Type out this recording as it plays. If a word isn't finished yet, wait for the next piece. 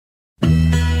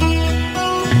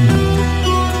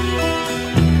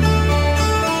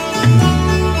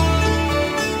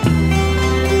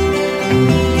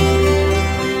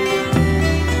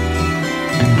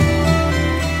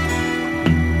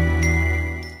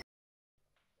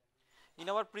In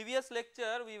our previous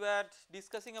lecture we were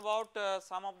discussing about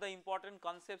some of the important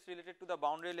concepts related to the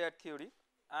boundary layer theory,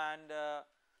 and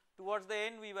towards the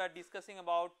end we were discussing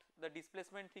about the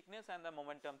displacement thickness and the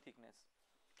momentum thickness.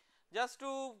 Just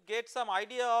to get some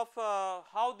idea of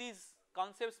how these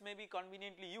concepts may be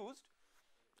conveniently used,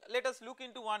 let us look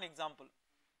into one example.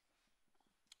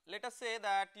 Let us say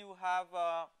that you have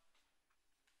a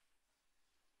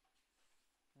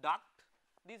duct.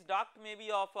 This duct may be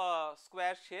of a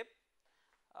square shape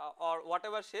or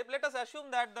whatever shape. Let us assume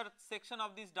that the section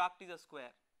of this duct is a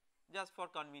square, just for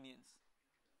convenience.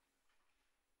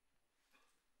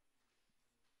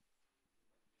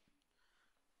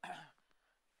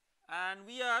 And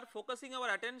we are focusing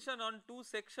our attention on two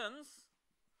sections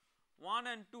 1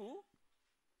 and 2,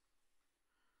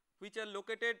 which are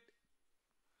located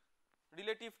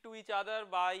relative to each other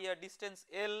by a distance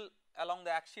L along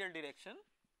the axial direction,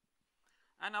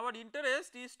 and our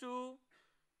interest is to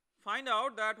find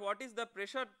out that what is the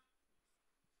pressure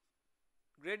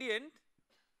gradient,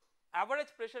 average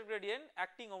pressure gradient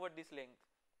acting over this length.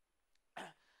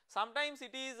 Sometimes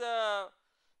it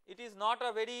is not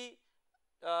a very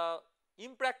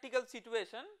impractical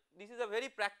situation. This is a very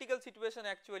practical situation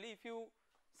actually. If you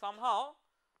somehow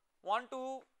want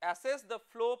to assess the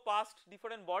flow past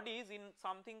different bodies in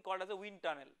something called as a wind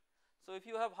tunnel. So if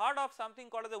you have heard of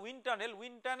something called as a wind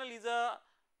tunnel is a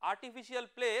artificial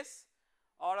place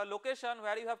or a location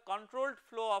where you have controlled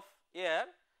flow of air,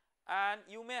 and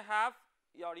you may have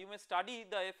or you may study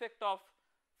the effect of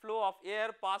flow of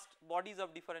air past bodies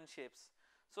of different shapes.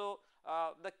 So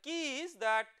the key is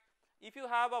that if you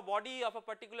have a body of a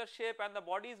particular shape and the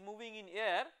body is moving in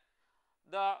air,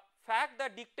 the fact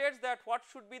that dictates that what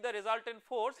should be the resultant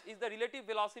force is the relative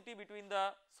velocity between the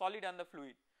solid and the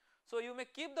fluid. So you may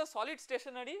keep the solid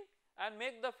stationary and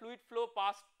make the fluid flow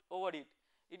past over it.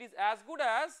 It is as good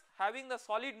as having the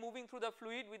solid moving through the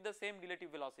fluid with the same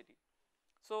relative velocity.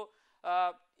 So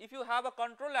if you have a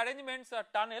control arrangements, a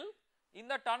tunnel, in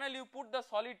the tunnel you put the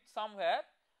solid somewhere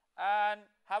and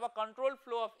have a controlled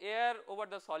flow of air over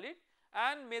the solid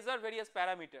and measure various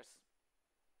parameters.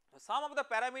 Some of the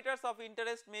parameters of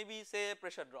interest may be say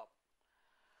pressure drop,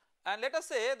 and let us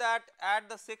say that at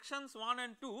the sections 1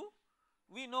 and 2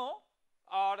 we know,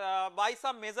 or by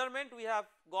some measurement we have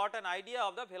got an idea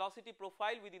of the velocity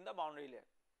profile within the boundary layer.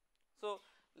 So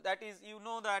that is, you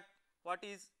know that what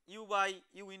is u by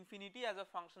u infinity as a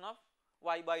function of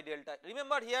y by delta.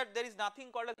 Remember here there is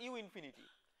nothing called as u infinity,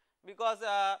 because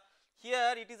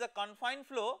here it is a confined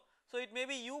flow. So it may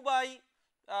be u by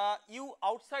u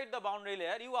outside the boundary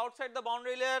layer. U outside the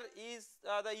boundary layer is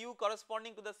the u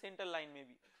corresponding to the center line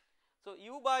maybe. So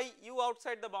u by u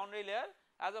outside the boundary layer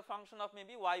as a function of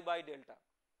maybe y by delta.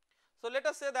 So let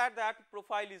us say that that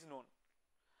profile is known.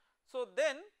 So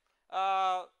then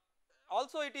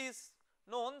also it is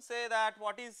known, say that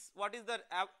what is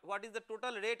the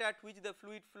total rate at which the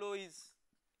fluid flow is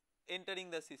entering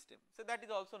the system. So that is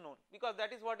also known, because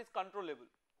that is what is controllable.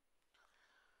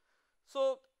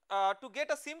 So to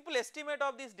get a simple estimate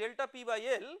of this delta P by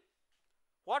L,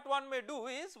 what one may do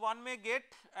is one may get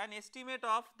an estimate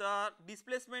of the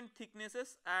displacement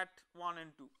thicknesses at 1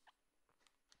 and 2,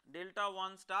 delta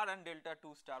 1 star and delta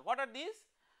 2 star. What are these?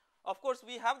 Of course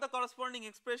we have the corresponding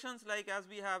expressions like as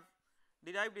we have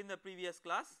derived in the previous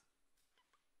class.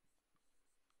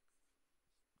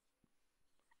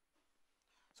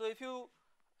 So if you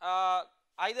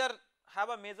either have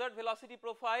a measured velocity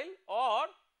profile, or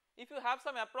if you have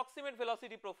some approximate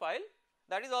velocity profile,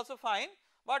 that is also fine,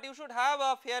 but you should have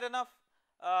a fair enough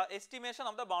estimation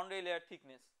of the boundary layer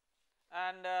thickness,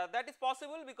 and that is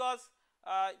possible because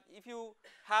if you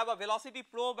have a velocity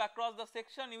probe across the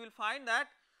section, you will find that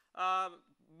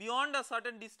beyond a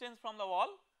certain distance from the wall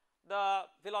the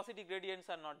velocity gradients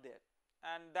are not there,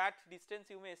 and that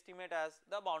distance you may estimate as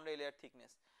the boundary layer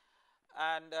thickness.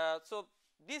 And so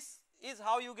this is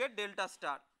how you get delta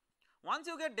star. Once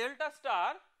you get delta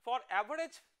star, for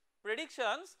average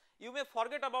predictions you may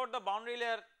forget about the boundary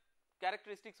layer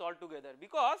characteristics altogether,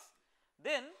 because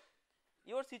then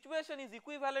your situation is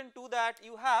equivalent to that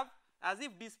you have as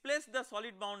if displaced the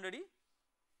solid boundary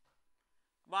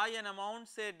by an amount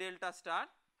say delta star,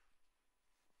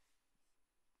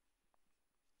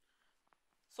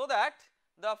 so that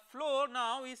the flow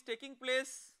now is taking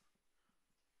place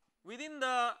within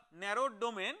the narrowed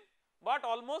domain but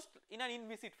almost in an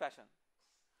inviscid fashion.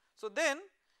 So then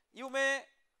you may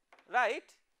write,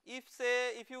 if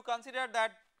say if you consider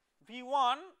that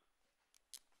V1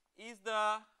 is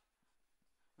the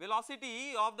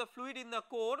velocity of the fluid in the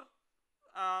core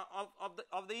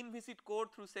of the inviscid core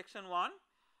through section 1,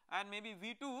 and maybe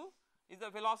V2 is the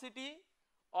velocity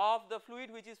of the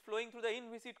fluid which is flowing through the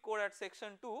inviscid core at section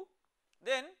 2,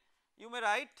 then you may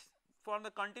write from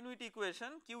the continuity equation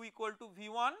Q equal to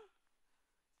V1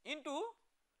 into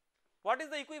what is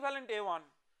the equivalent A1?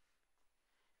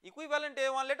 Equivalent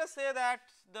A1, let us say that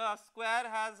the square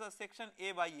has a section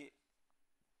A by A.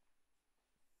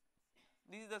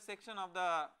 This is the section of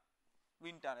the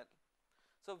wind tunnel.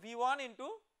 So V1 into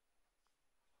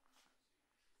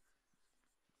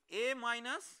A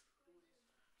minus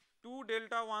 2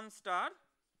 delta 1 star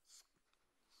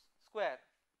square,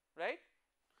 right,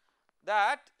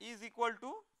 that is equal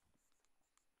to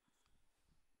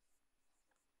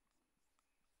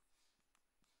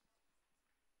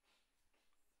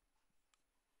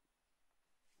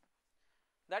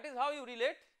that is how you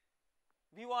relate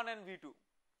V1 and V2.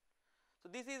 So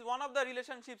this is one of the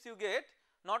relationships you get.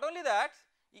 Not only that,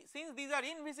 since these are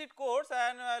inviscid cores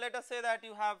and let us say that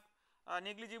you have a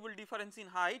negligible difference in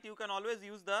height, you can always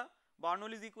use the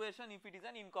Bernoulli's equation if it is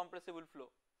an incompressible flow.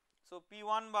 So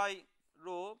P1 by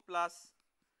rho plus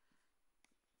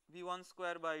V1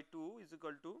 square by 2 is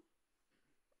equal to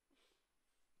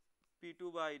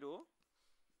P2 by rho.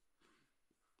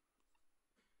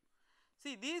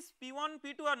 See, these P1,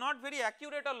 P2 are not very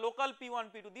accurate or local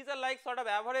P1, P2, these are like sort of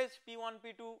average P1,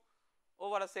 P2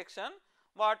 over a section,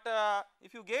 but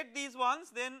if you get these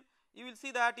ones, then you will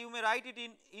see that you may write it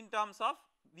in terms of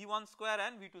V1 square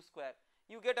and V2 square.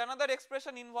 You get another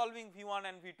expression involving V1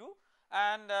 and V2,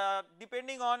 and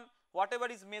depending on whatever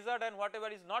is measured and whatever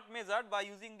is not measured, by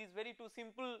using these very two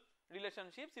simple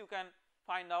relationships you can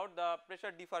find out the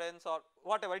pressure difference or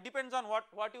whatever. It depends on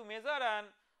what you measure and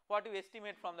what you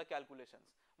estimate from the calculations,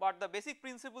 but the basic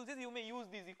principles is you may use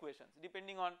these equations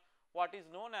depending on what is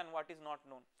known and what is not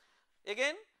known.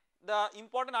 Again, the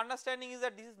important understanding is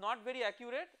that this is not very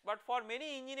accurate, but for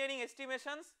many engineering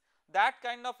estimations that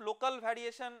kind of local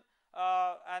variation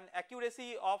and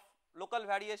accuracy of local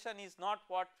variation is not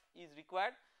what is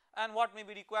required, and what may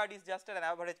be required is just an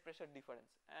average pressure difference,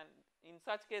 and in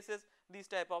such cases this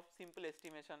type of simple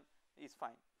estimation is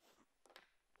fine.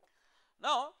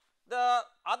 Now the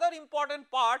other important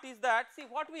part is that, see,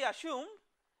 what we assume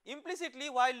implicitly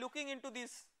while looking into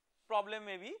this problem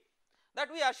may be that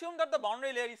we assume that the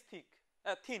boundary layer is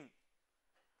thin.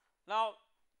 Now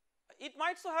it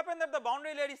might so happen that the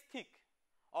boundary layer is thick.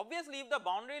 Obviously if the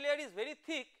boundary layer is very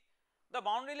thick, the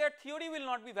boundary layer theory will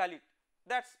not be valid,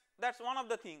 that's one of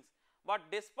the things, but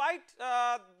despite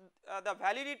the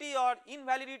validity or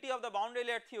invalidity of the boundary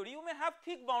layer theory, you may have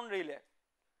thick boundary layer.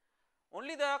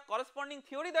 Only the corresponding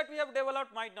theory that we have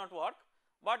developed might not work,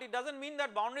 but it does not mean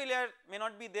that boundary layer may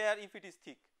not be there if it is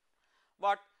thick.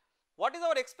 But what is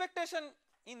our expectation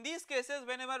in these cases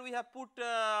whenever we have put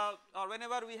or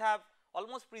whenever we have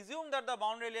almost presumed that the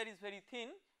boundary layer is very thin,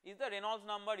 is the Reynolds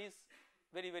number is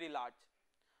very large.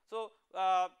 So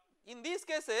in these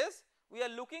cases we are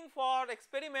looking for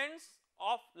experiments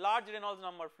of large Reynolds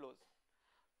number flows.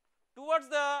 Towards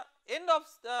the end of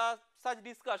such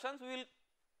discussions we will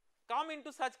come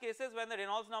into such cases when the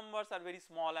Reynolds numbers are very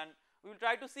small, and we will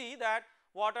try to see that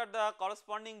what are the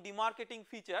corresponding demarcating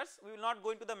features. We will not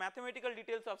go into the mathematical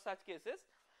details of such cases.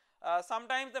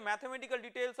 Sometimes the mathematical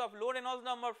details of low Reynolds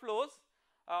number flows,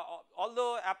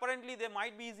 although apparently they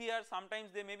might be easier, sometimes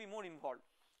they may be more involved.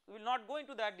 We will not go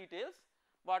into that details,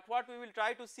 but what we will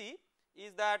try to see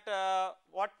is that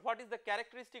what is the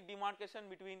characteristic demarcation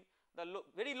between the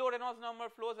very low Reynolds number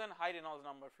flows and high Reynolds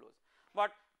number flows.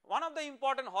 But one of the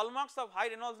important hallmarks of high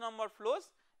Reynolds number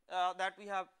flows that we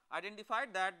have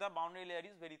identified, that the boundary layer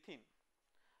is very thin,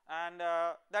 and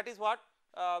that is what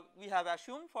we have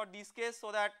assumed for this case.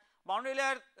 So that boundary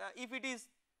layer if it is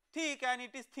thick and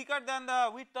it is thicker than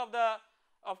the width of the,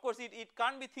 of course it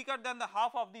can't be thicker than the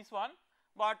half of this one,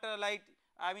 but like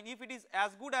I mean if it is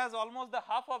as good as almost the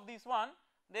half of this one,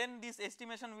 then this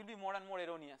estimation will be more and more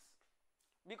erroneous,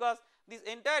 because this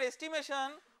entire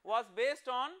estimation was based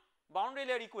on boundary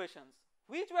layer equations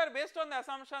which were based on the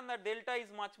assumption that delta is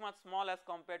much small as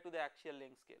compared to the axial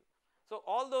length scale. So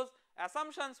all those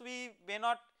assumptions we may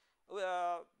not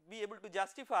be able to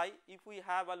justify if we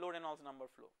have a low Reynolds number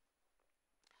flow.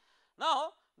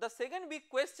 Now the second big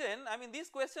question, I mean this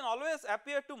question always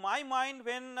appeared to my mind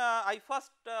when I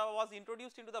first was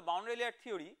introduced into the boundary layer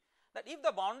theory, that if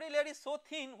the boundary layer is so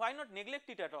thin, why not neglect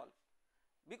it at all,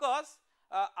 because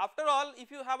after all if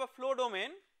you have a flow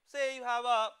domain, say you have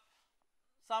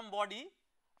some body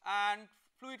and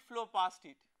fluid flow past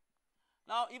it.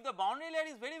 Now if the boundary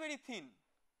layer is very thin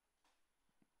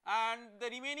and the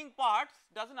remaining parts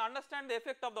does not understand the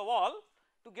effect of the wall,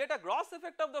 to get a gross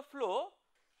effect of the flow,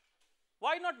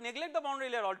 why not neglect the boundary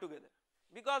layer altogether,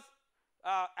 because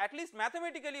at least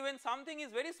mathematically, when something is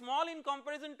very small in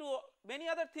comparison to many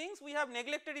other things, we have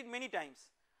neglected it many times.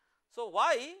 So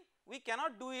why we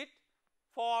cannot do it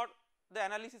for the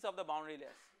analysis of the boundary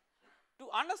layers? To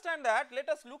understand that, let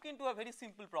us look into a very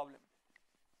simple problem.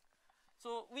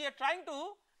 So we are trying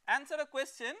to answer a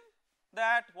question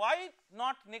that why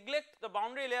not neglect the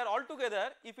boundary layer altogether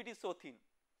if it is so thin.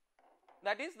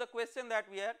 That is the question that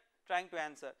we are trying to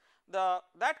answer.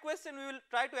 That question we will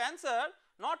try to answer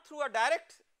not through a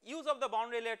direct use of the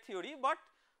boundary layer theory, but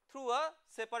through a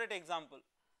separate example.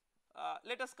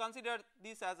 Let us consider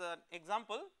this as an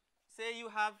example. Say you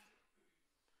have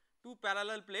two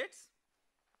parallel plates,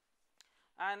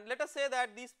 and let us say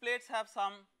that these plates have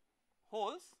some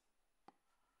holes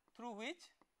through which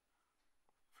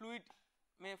fluid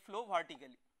may flow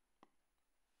vertically.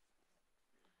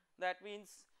 That means,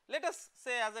 let us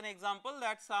say as an example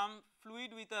that some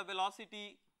fluid with a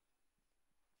velocity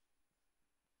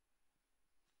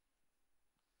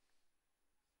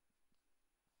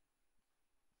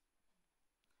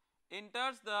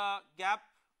enters the gap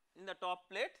in the top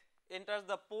plate, enters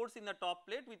the pores in the top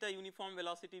plate with a uniform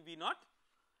velocity V0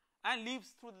 and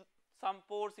leaves through some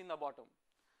pores in the bottom.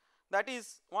 That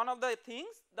is one of the things.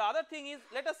 The other thing is,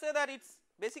 let us say that it is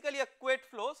basically a quet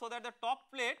flow, so that the top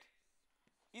plate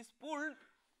is pulled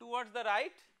towards the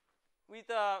right with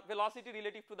a velocity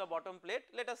relative to the bottom plate.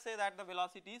 Let us say that the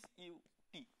velocity is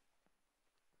ut.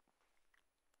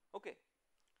 Okay.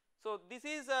 So this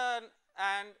is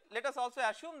and let us also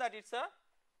assume that it is a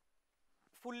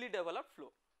fully developed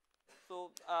flow.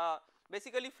 So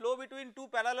basically flow between two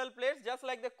parallel plates, just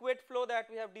like the quet flow that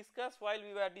we have discussed while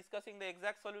we were discussing the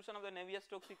exact solution of the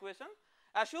Navier-Stokes equation.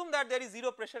 Assume that there is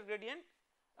zero pressure gradient,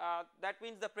 that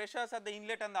means the pressures at the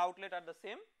inlet and the outlet are the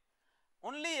same.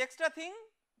 Only extra thing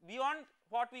beyond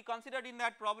what we considered in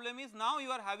that problem is, now you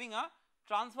are having a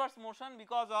transverse motion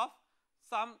because of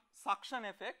some suction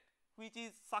effect, which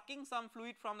is sucking some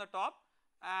fluid from the top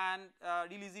and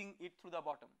releasing it through the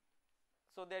bottom.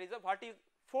 So there is a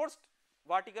forced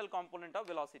vertical component of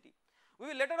velocity. We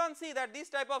will later on see that this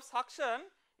type of suction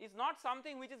is not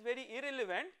something which is very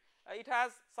irrelevant, it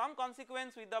has some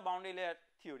consequence with the boundary layer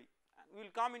theory, and we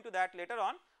will come into that later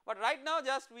on, but right now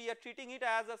just we are treating it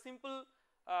as a simple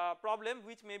problem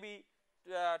which may be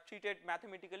treated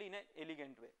mathematically in an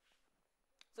elegant way.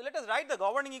 So let us write the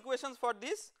governing equations for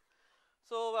this.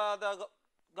 So the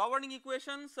governing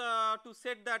equations, to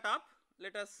set that up,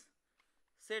 let us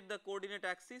set the coordinate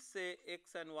axis, say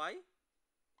x and y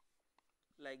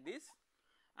like this,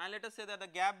 and let us say that the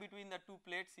gap between the two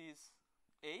plates is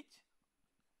h.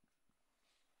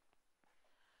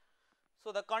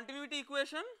 So the continuity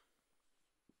equation,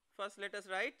 first let us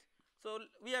write. So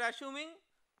we are assuming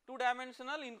two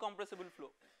dimensional incompressible flow.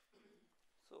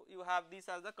 So you have this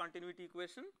as the continuity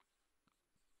equation.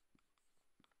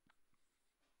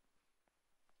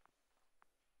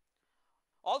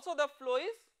 Also the flow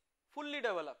is fully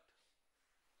developed.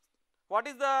 What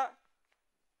is the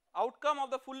outcome of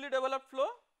the fully developed flow?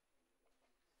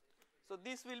 So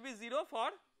this will be 0 for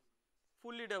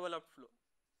fully developed flow.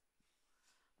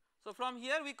 So from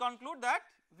here we conclude that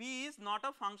V is not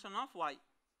a function of y.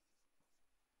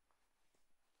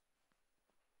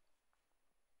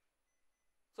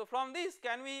 So from this,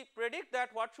 can we predict that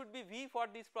what should be V for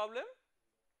this problem?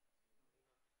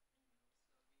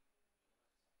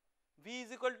 V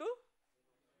is equal to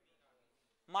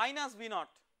minus V0,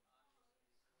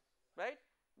 right,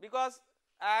 because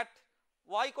at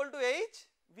y equal to h,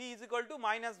 V is equal to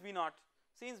minus V0.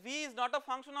 Since V is not a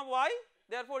function of y,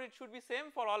 therefore it should be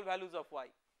same for all values of y.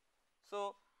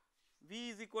 So V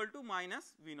is equal to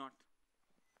minus V0.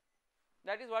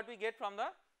 That is what we get from the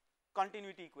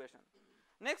continuity equation.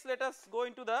 Next let us go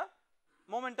into the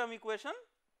momentum equation,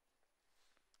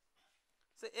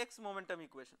 say x momentum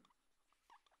equation.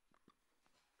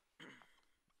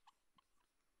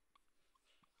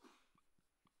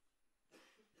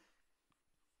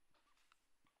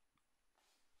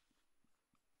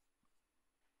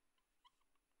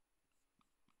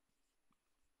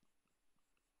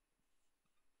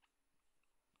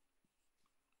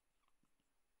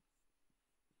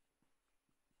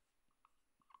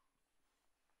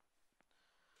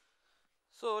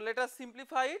 So let us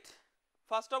simplify it.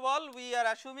 First of all, we are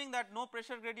assuming that no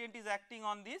pressure gradient is acting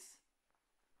on this.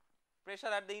 Pressure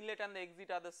at the inlet and the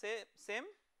exit are the same.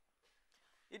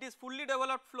 It is fully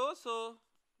developed flow, so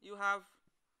you have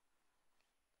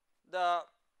the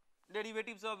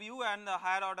derivatives of u and the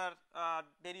higher order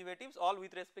derivatives all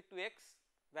with respect to x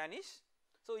vanish.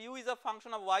 So u is a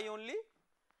function of y only.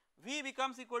 V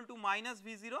becomes equal to minus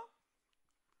V0.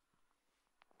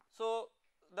 So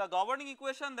the governing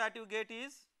equation that you get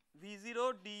is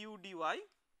V0 du dy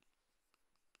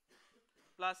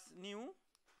plus nu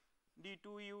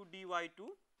d2u dy2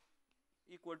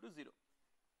 equal to 0.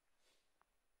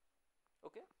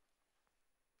 Okay.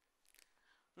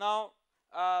 Now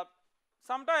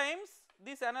sometimes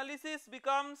this analysis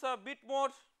becomes a bit more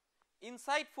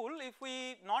insightful if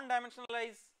we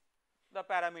non-dimensionalize the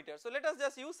parameters. So let us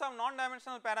just use some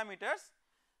non-dimensional parameters.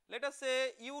 Let us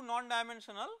say u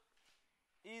non-dimensional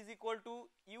is equal to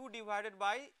u divided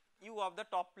by u of the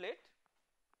top plate,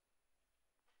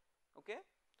 okay,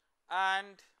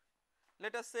 and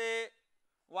let us say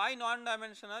y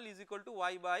non-dimensional is equal to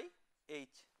y by h.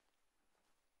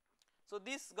 So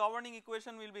this governing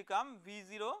equation will become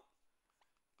V0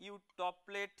 u top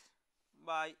plate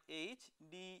by h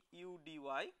du dy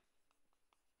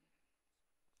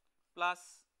plus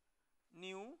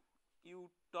nu u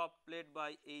top plate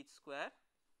by h square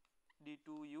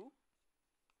d2u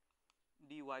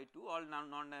dy2 all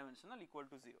non-dimensional equal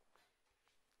to 0.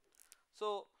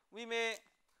 So we may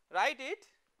write it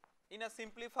in a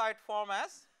simplified form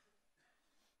as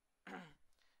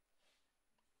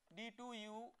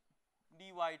d2u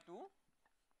dy2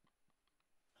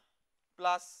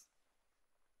 plus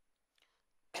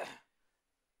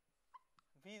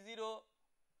V0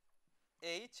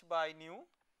 h by nu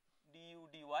du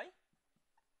dy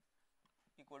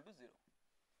equal to 0.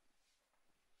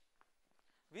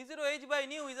 V0 h by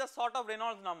nu is a sort of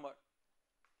Reynolds number,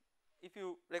 if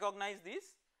you recognize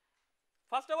this.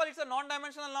 First of all, it is a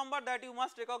non-dimensional number that you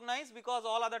must recognize because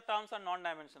all other terms are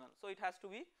non-dimensional. So it has to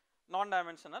be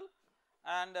non-dimensional,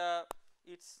 and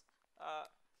it's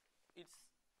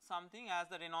something as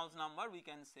the Reynolds number we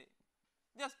can say,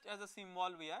 just as a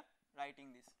symbol we are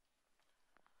writing this.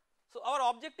 So our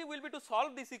objective will be to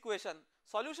solve this equation.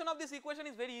 Solution of this equation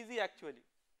is very easy actually,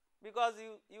 because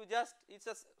you just, it is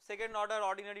a second order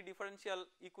ordinary differential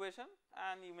equation,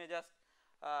 and you may just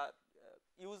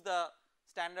use the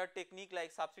standard technique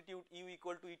like substitute u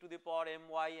equal to e to the power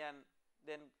my and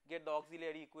then get the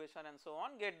auxiliary equation and so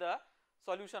on, get the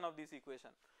solution of this equation.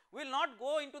 We will not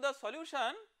go into the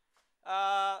solution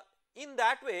in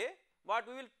that way, but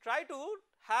we will try to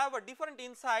have a different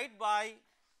insight by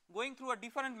going through a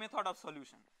different method of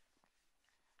solution.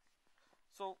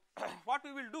 So what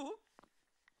we will do,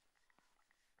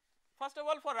 first of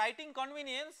all, for writing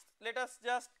convenience, let us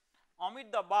just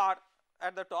omit the bar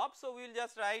at the top. So we will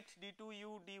just write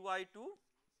d2u dy2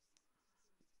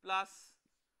 plus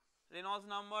Reynolds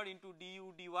number into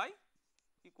du dy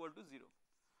equal to 0.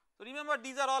 So remember,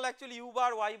 these are all actually u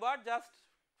bar y bar, just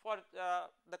for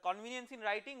the convenience in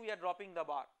writing we are dropping the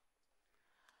bar.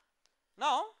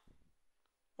 Now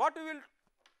what we will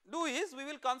do is we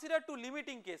will consider two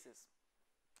limiting cases.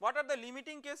 What are the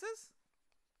limiting cases?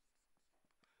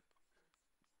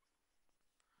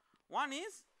 One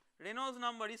is Reynolds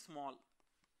number is small.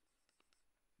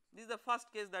 This is the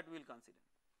first case that we will consider.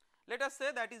 Let us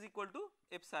say that is equal to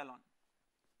epsilon.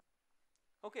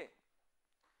 Okay.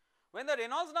 When the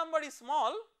Reynolds number is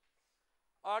small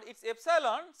or its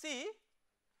epsilon, see,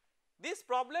 this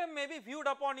problem may be viewed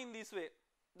upon in this way,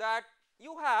 that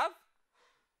you have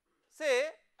say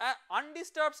an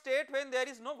undisturbed state when there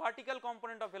is no vertical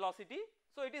component of velocity.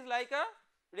 So it is like a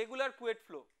regular Couette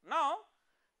flow. Now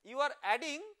you are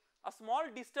adding a small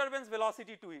disturbance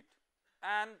velocity to it,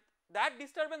 and that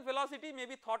disturbance velocity may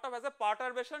be thought of as a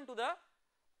perturbation to the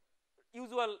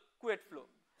usual Couette flow,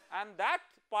 and that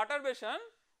perturbation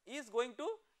is going to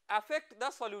affect the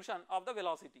solution of the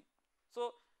velocity.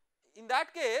 So in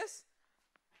that case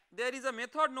there is a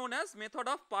method known as method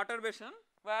of perturbation,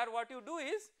 where what you do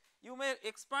is you may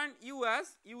expand u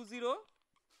as u0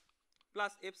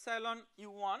 plus epsilon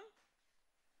u1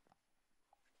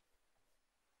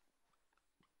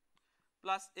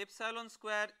 plus epsilon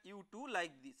square u2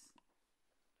 like this.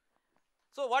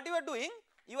 So what you are doing,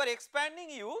 you are expanding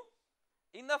u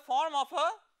in the form of a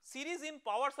series in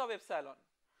powers of epsilon,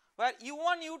 where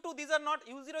u1 u2, these are not,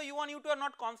 u0 u1 u2 are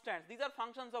not constants, these are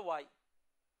functions of y.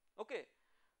 Okay.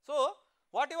 So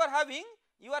what you are having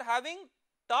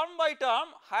term by term,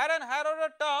 higher and higher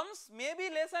order terms may be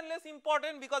less and less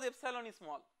important because epsilon is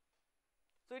small.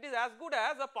 So it is as good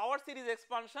as a power series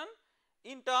expansion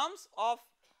in terms of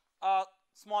a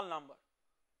small number.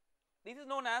 This is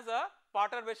known as a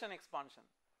perturbation expansion.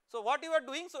 So what you are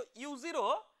doing, so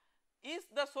u0 is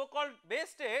the so called base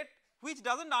state which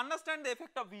does not understand the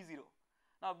effect of v0.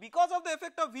 Now because of the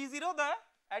effect of v0, the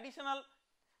additional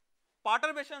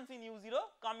perturbations in u0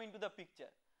 come into the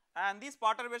picture, and these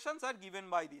perturbations are given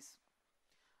by this.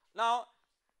 Now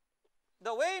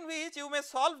the way in which you may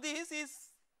solve this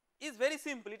is very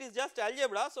simple, it is just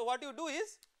algebra. So what you do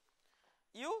is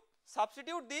you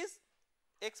substitute this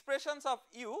expressions of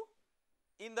u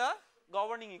in the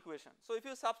governing equation. So if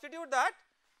you substitute that,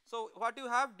 so what you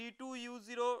have d2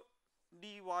 u0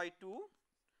 dy2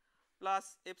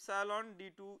 plus epsilon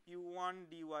d2 u1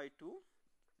 dy2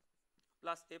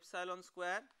 plus epsilon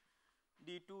square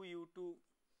d2 u2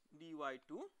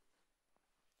 dy2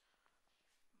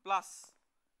 plus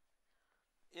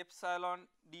epsilon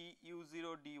d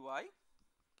u0 dy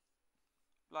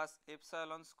plus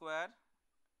epsilon square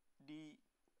d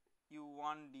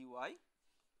u1 dy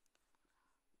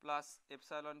plus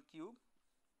epsilon cube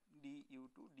d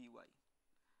u2 dy,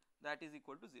 that is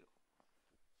equal to 0,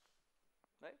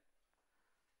 right.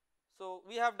 So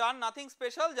we have done nothing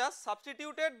special, just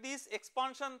substituted this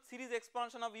expansion, series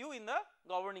expansion of u in the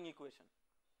governing equation.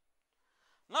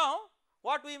 Now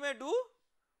what we may do,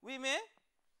 we may,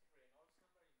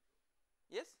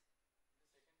 yes,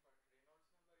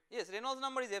 yes, Reynolds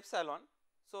number is epsilon.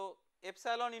 So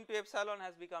epsilon into epsilon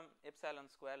has become epsilon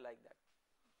square, like that.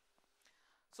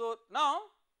 So now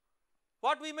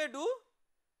what we may do,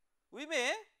 we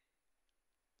may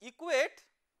equate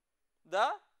the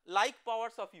like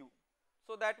powers of u.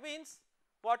 So that means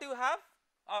what you have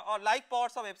or like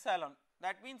powers of epsilon,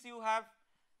 that means you have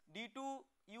d2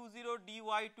 u0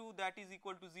 dy2 that is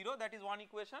equal to 0, that is one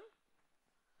equation,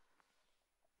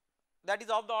 that is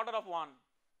of the order of 1.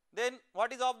 Then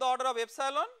what is of the order of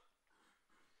epsilon,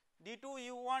 d2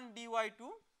 u1 dy2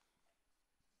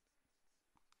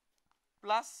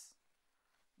 plus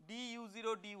d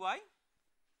u0 dy,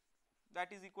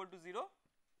 that is equal to 0,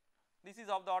 this is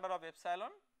of the order of epsilon.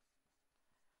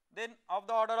 Then of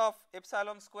the order of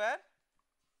epsilon square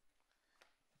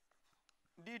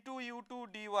d2 u2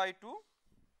 dy2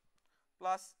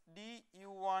 plus d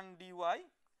u1 dy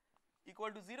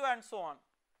equal to 0, and so on.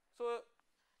 So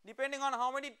depending on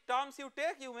how many terms you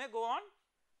take, you may go on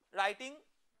writing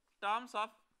terms of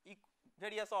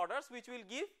various orders which will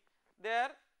give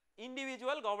their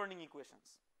individual governing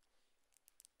equations.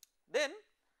 Then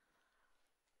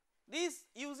these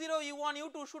u0, u1,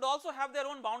 u2 should also have their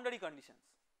own boundary conditions.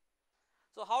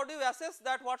 So how do you assess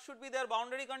that what should be their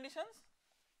boundary conditions?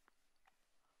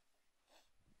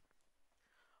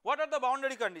 What are the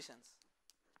boundary conditions?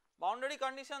 Boundary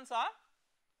conditions are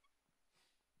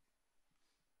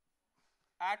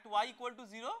at y equal to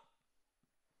 0,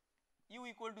 u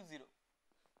equal to 0,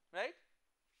 right.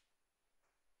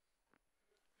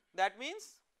 That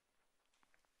means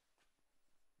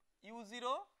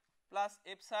u0 plus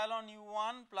epsilon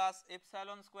u1 plus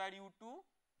epsilon square u2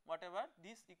 whatever,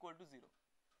 this equal to 0.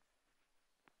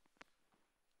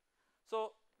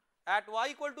 So at y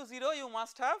equal to 0 you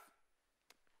must have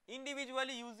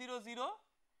individually u0 0,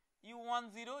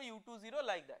 u1 0, u2 0,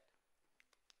 like that,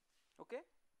 okay.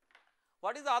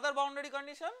 What is the other boundary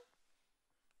condition?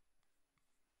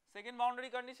 Second boundary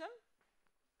condition,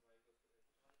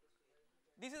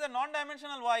 this is a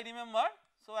non-dimensional y, remember.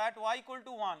 So at y equal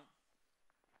to 1,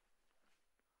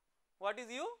 what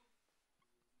is u?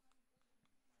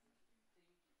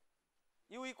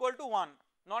 U equal to 1,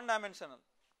 non-dimensional,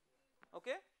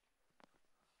 okay.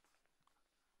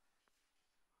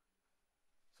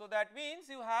 So that means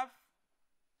you have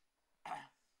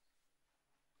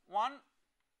 1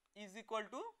 is equal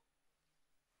to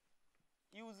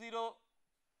u0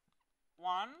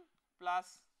 1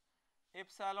 plus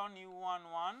epsilon u1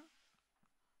 1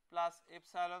 plus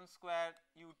epsilon square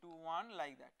u2 1,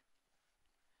 like that.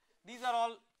 These are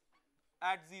all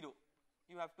at 0,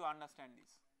 you have to understand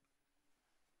this.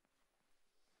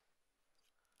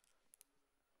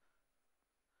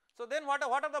 So then what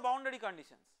are the boundary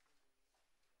conditions?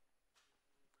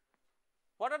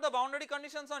 What are the boundary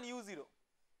conditions on u0?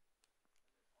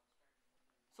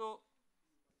 So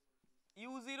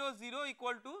u0 0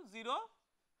 equal to 0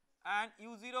 and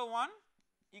u0 1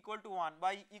 equal to 1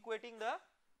 by equating the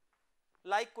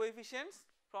like coefficients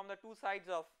from the two sides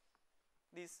of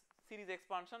this series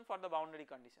expansion for the boundary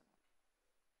condition,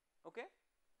 okay.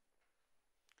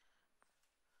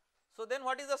 So then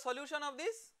what is the solution of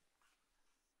this?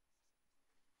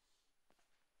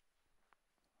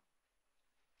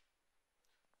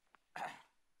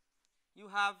 You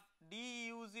have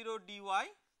d u0 dy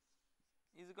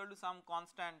is equal to some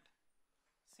constant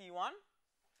c1.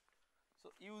 So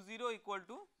u0 equal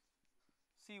to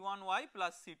c1y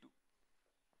plus c2.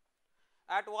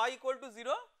 At y equal to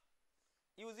 0,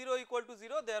 u0 equal to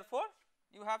 0, therefore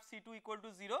you have c2 equal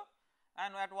to 0,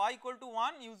 and at y equal to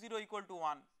 1, u0 equal to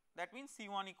 1, that means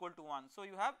c1 equal to 1. So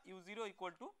you have u0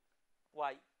 equal to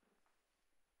y,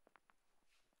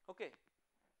 okay.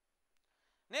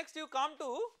 Next you come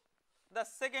to the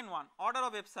second one, order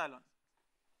of epsilon.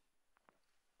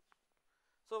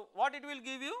 So what it will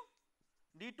give you?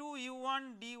 d2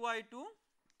 u1 dy2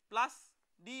 plus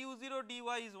du0 dy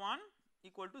is 1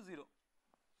 equal to 0.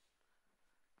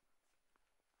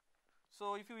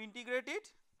 So if you integrate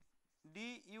it,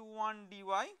 du1 dy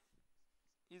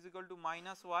is equal to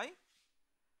minus y,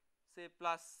 say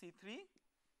plus c3,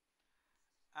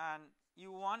 and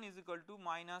u1 is equal to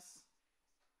minus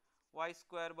y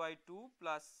square by 2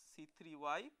 plus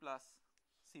c3y plus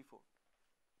c4,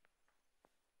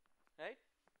 right.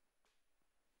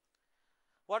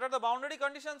 What are the boundary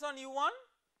conditions on u1?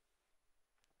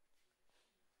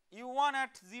 u1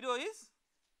 at 0 is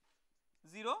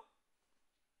 0,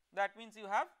 that means you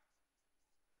have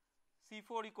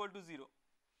c4 equal to 0,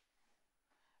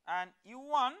 and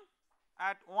u1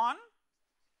 at 1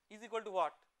 is equal to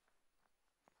what?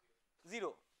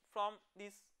 0 from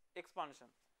this expansion.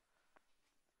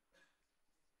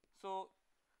 So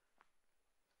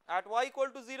at y equal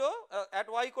to 0, at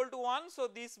y equal to 1, so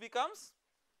this becomes,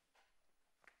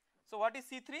 so what is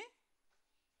C3?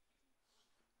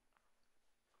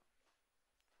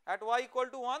 At y equal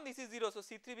to 1, this is 0, so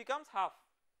C3 becomes half,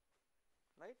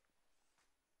 right.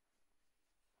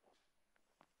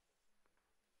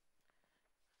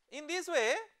 In this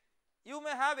way you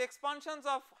may have expansions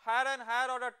of higher and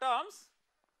higher order terms.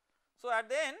 So at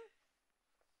the end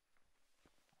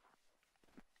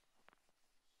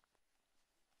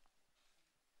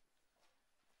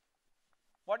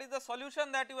what is the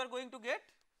solution that you are going to get?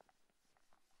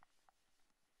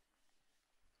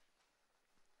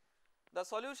 The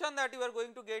solution that you are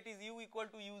going to get is u equal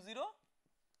to u0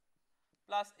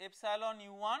 plus epsilon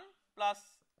u1 plus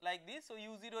like this. So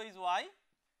u0 is y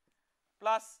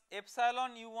plus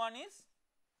epsilon u1 is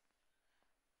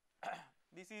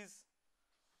this is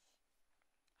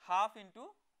half into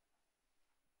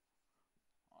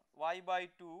y by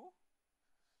 2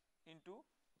 into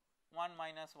 1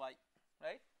 minus y,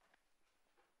 right.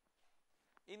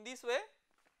 In this way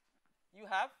you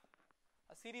have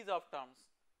a series of terms.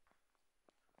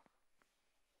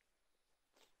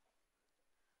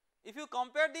 If you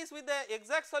compare this with the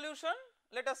exact solution,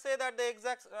 let us say that the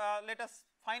exact let us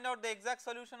find out the exact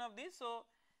solution of this. So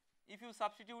if you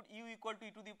substitute u equal to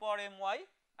e to the power my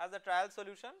as the trial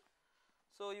solution,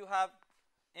 so you have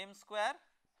m square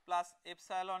plus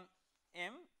epsilon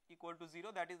m equal to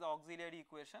 0, that is the auxiliary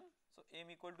equation. So m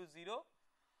equal to 0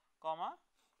 comma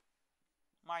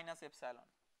minus epsilon,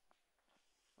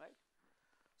 right.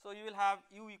 So you will have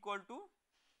u equal to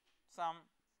some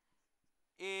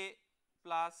a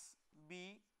plus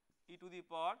b e to the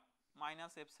power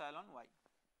minus epsilon y.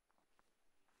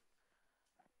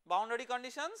 Boundary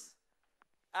conditions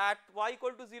at y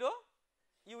equal to 0,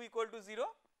 u equal to 0.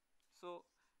 So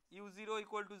u0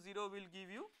 equal to 0 will give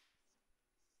you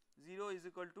 0 is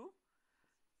equal to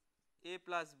a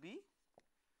plus b,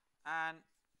 and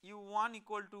u1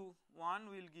 equal to 1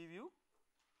 will give you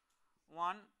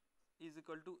 1 is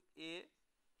equal to a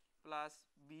plus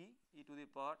b e to the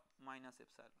power minus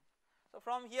epsilon. So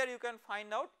from here you can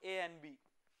find out a and b.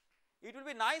 It will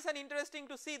be nice and interesting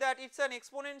to see that it is an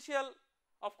exponential,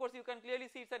 of course you can clearly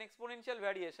see it is an exponential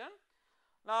variation.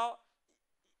 Now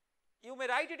you may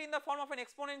write it in the form of an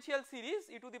exponential series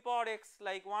e to the power x,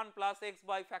 like 1 plus x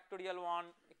by factorial 1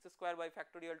 x square by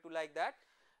factorial 2, like that,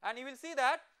 and you will see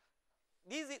that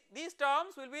these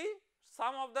terms will be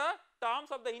some of the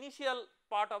terms of the initial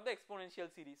part of the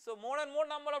exponential series. So more and more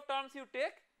number of terms you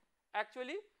take,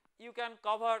 actually you can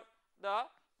cover the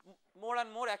more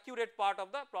and more accurate part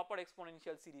of the proper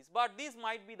exponential series, but these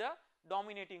might be the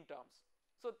dominating terms.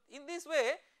 So in this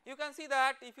way you can see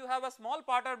that if you have a small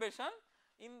perturbation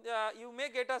in you may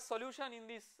get a solution in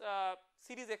this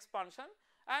series expansion,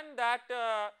 and that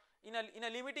in a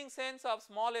limiting sense of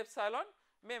small epsilon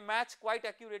may match quite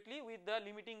accurately with the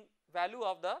limiting value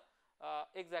of the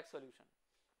exact solution,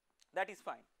 that is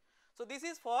fine. So this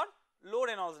is for low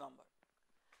Reynolds number.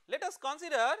 Let us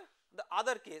consider the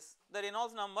other case, the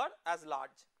Reynolds number as large.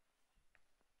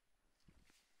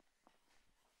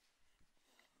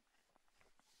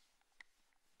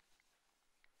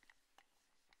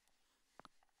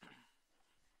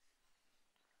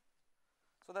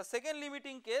 So the second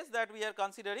limiting case that we are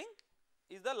considering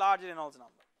is the large Reynolds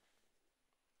number.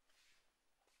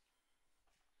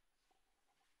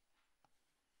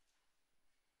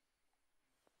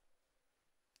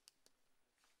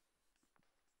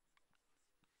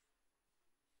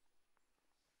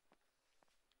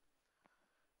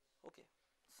 Okay.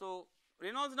 So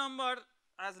Reynolds number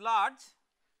as large,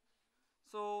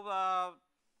 so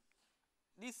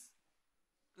this,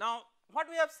 now what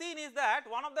we have seen is that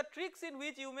one of the tricks in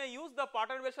which you may use the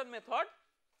perturbation method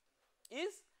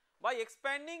is by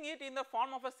expanding it in the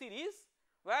form of a series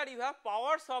where you have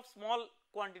powers of small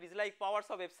quantities, like powers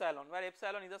of epsilon, where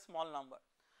epsilon is a small number.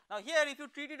 Now here if you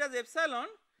treat it as epsilon,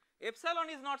 epsilon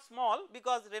is not small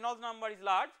because Reynolds number is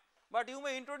large, but you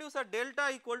may introduce a delta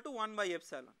equal to 1 by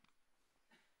epsilon,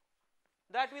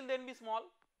 that will then be small,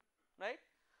 right.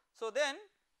 So then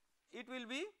it will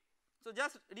be, so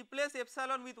just replace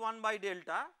epsilon with 1 by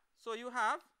delta, so you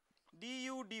have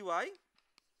du dy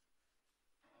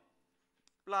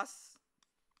plus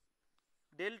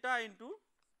delta into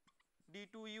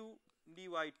d2u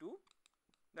dy2,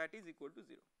 that is equal to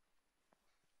 0,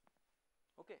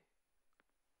 okay.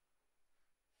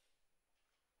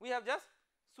 We have just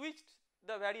switched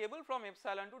the variable from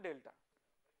epsilon to delta.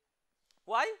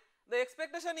 Why? The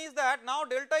expectation is that now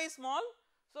delta is small,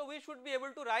 so we should be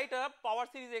able to write a power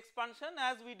series expansion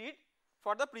as we did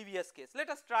for the previous case. Let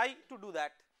us try to do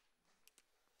that.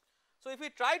 So if we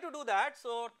try to do that,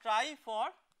 so try for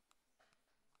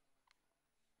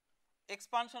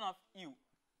expansion of u.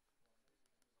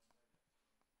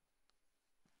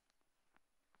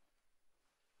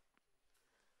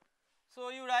 So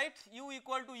you write u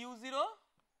equal to u0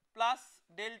 plus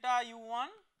delta u1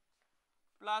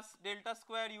 plus delta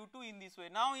square u2 in this way.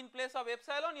 Now in place of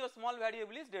epsilon your small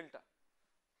variable is delta,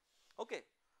 okay.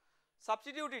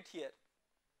 Substitute it here.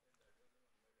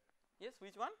 Yes,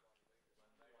 which one?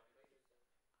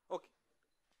 Okay.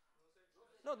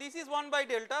 No, this is 1 by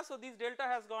delta, so this delta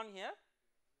has gone here.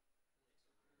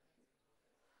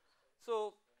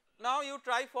 So now you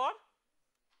try for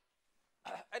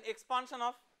an expansion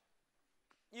of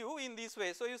u in this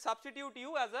way. So you substitute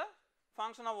u as a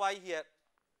function of y here.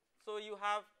 So you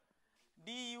have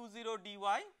du0 dy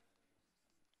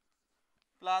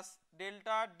plus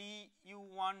delta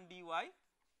du1 dy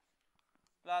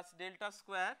plus delta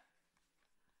square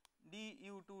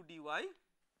du2 dy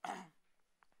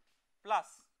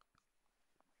plus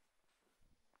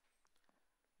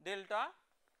delta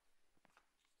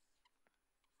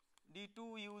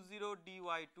d2u0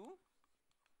 dy2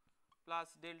 plus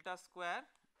delta square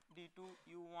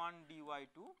d2u1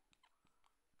 dy2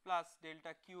 plus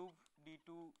delta cube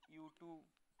d2u2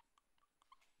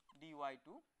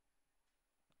 dy2,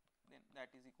 then that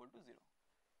is equal to 0.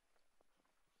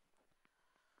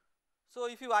 So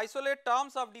if you isolate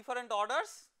terms of different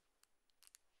orders,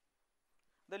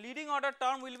 the leading order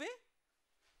term will be,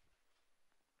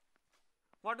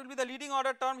 what will be the leading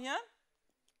order term here?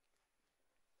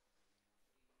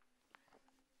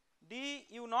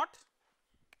 du naught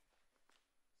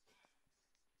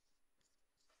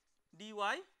dy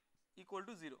equal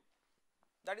to 0,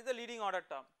 that is the leading order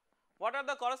term. What are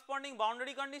the corresponding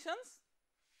boundary conditions?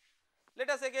 Let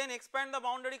us again expand the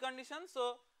boundary conditions.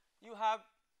 So you have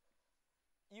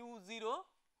u0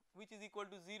 which is equal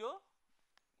to 0,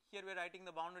 here we are writing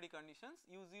the boundary conditions,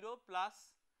 u0 plus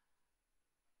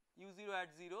u0 at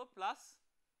 0 plus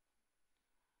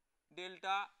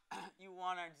delta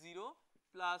u1 at 0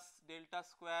 plus delta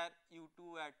square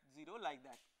u2 at 0, like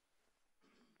that,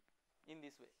 in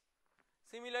this way.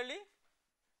 Similarly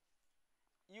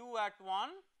u at 1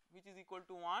 which is equal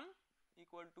to 1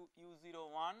 equal to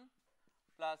u01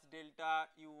 plus delta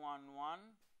u11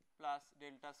 plus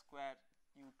delta square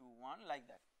u21, like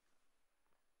that,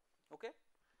 okay.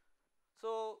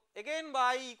 So again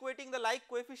by equating the like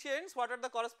coefficients, what are the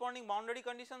corresponding boundary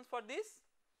conditions for this?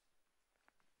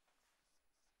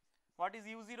 What is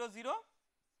u0 0?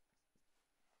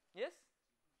 Yes.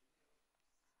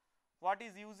 What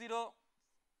is u0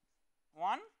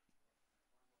 1?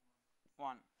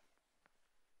 1.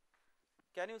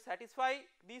 Can you satisfy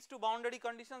these two boundary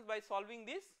conditions by solving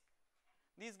this?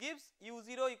 This gives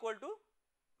u0 equal to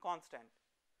constant.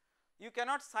 You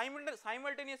cannot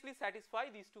simultaneously satisfy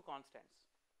these two constants.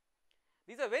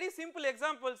 This is a very simple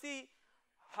example. See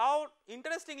how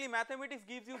interestingly mathematics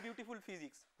gives you beautiful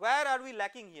physics. Where are we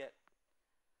lacking here?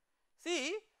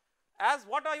 See, as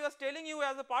what I was telling you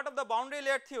as a part of the boundary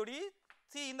layer theory,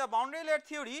 see in the boundary layer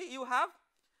theory you have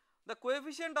the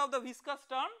coefficient of the viscous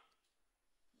term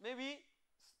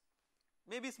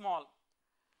may be small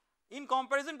in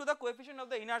comparison to the coefficient of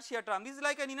the inertia term. This is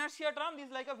like an inertia term, this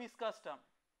is like a viscous term,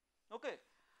 okay.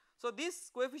 So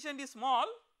this coefficient is small.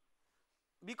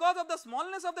 Because of the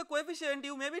smallness of the coefficient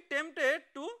you may be tempted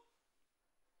to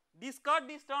discard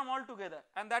this term altogether,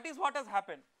 and that is what has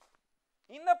happened.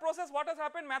 In the process what has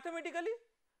happened mathematically?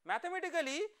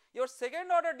 Mathematically your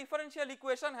second order differential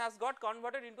equation has got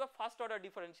converted into a first order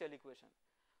differential equation.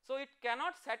 So it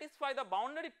cannot satisfy the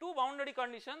two boundary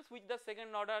conditions which the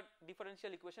second order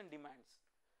differential equation demands.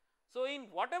 So in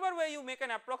whatever way you make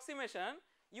an approximation,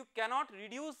 you cannot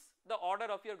reduce the order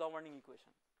of your governing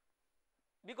equation,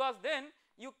 because then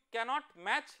you cannot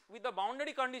match with the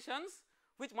boundary conditions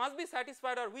which must be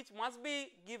satisfied or which must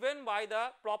be given by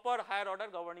the proper higher order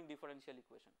governing differential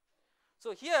equation.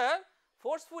 So here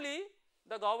forcefully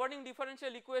the governing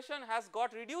differential equation has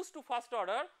got reduced to first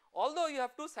order, although you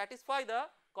have to satisfy the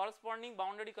corresponding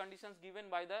boundary conditions given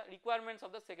by the requirements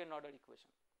of the second order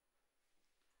equation.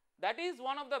 That is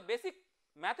one of the basic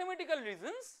mathematical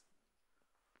reasons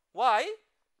why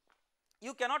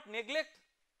you cannot neglect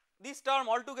this term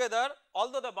altogether,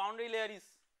 although the boundary layer is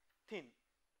thin.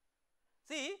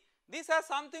 See, this has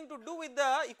something to do with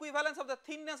the equivalence of the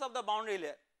thinness of the boundary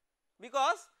layer,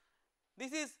 because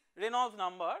this is Reynolds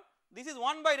number, this is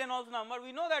 1 by Reynolds number.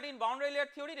 We know that in boundary layer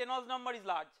theory Reynolds number is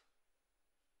large.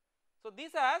 So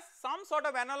this has some sort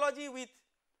of analogy with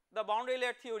the boundary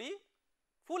layer theory,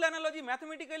 full analogy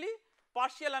mathematically,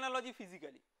 partial analogy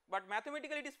physically, but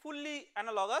mathematically it is fully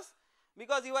analogous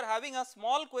because you are having a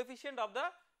small coefficient of the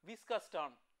viscous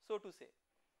term, so to say.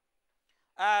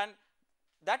 And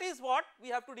that is what we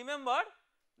have to remember,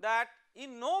 that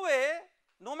in no way,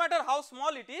 no matter how small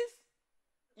it is,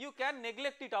 you can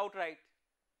neglect it outright,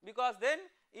 because then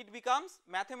it becomes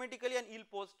mathematically an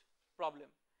ill-posed problem.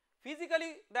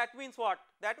 Physically that means what?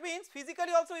 That means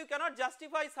physically also you cannot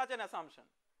justify such an assumption.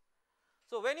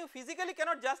 So when you physically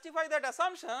cannot justify that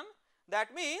assumption,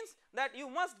 that means that you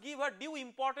must give a due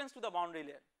importance to the boundary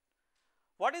layer.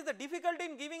 What is the difficulty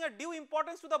in giving a due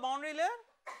importance to the boundary layer?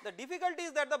 The difficulty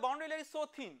is that the boundary layer is so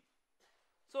thin.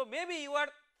 So maybe you are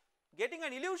getting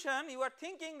an illusion, you are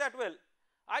thinking that, well,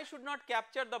 I should not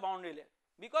capture the boundary layer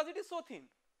because it is so thin.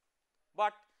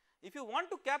 But if you want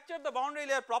to capture the boundary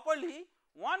layer properly,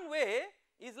 one way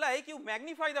is like you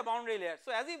magnify the boundary layer.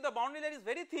 So as if the boundary layer is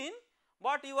very thin,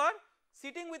 but you are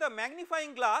sitting with a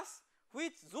magnifying glass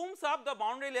which zooms up the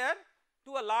boundary layer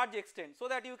to a large extent, so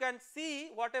that you can see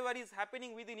whatever is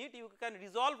happening within it, you can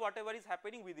resolve whatever is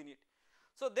happening within it.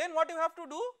 So then what you have to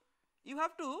do, you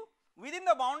have to within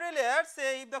the boundary layer,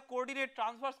 say if the coordinate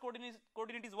transverse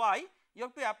coordinate is y, you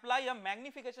have to apply a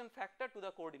magnification factor to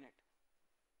the coordinate,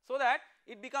 so that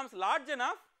it becomes large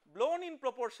enough, blown in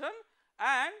proportion,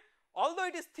 and although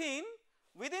it is thin,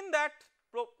 within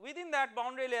that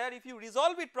boundary layer, if you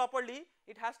resolve it properly,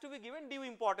 it has to be given due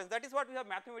importance. That is what we have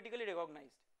mathematically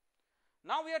recognized.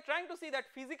 Now we are trying to see that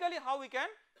physically how we can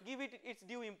give it its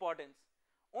due importance,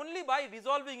 only by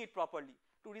resolving it properly.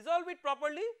 To resolve it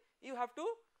properly, you have to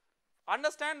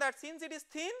understand that since it is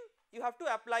thin, you have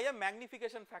to apply a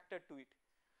magnification factor to it.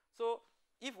 So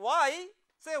if y,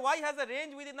 say y has a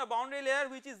range within the boundary layer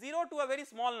which is 0 to a very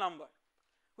small number,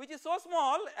 which is so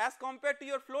small as compared to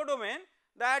your flow domain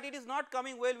that it is not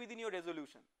coming well within your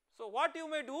resolution. So what you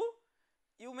may do,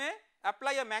 you may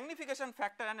apply a magnification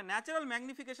factor, and a natural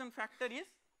magnification factor is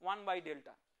 1 by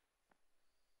delta.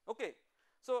 Okay.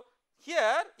 So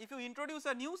here if you introduce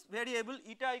a new variable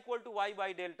eta equal to y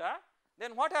by delta,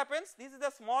 then what happens, this is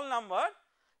a small number,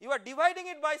 you are dividing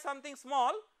it by something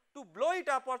small to blow it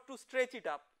up or to stretch it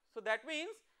up. So that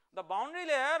means the boundary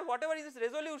layer, whatever is its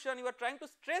resolution, you are trying to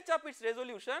stretch up its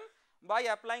resolution by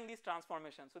applying this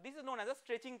transformation. So this is known as a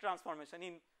stretching transformation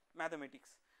in mathematics.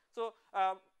 So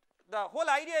the whole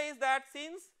idea is that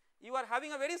since you are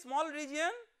having a very small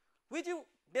region which you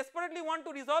desperately want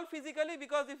to resolve physically,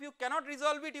 because if you cannot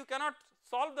resolve it, you cannot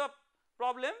solve the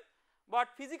problem, but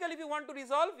physically if you want to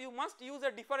resolve, you must use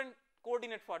a different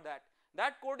coordinate for that.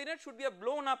 That coordinate should be a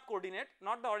blown up coordinate,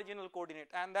 not the original coordinate,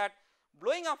 and that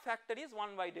blowing up factor is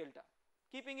 1 by delta,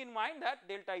 keeping in mind that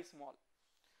delta is small.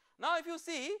 Now if you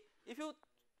see, if you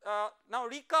now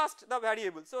recast the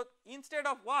variable, so instead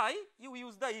of y you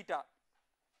use the eta.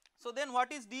 So then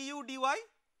what is du dy?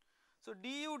 So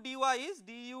du dy is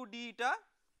du d eta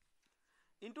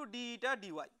into d eta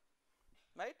dy,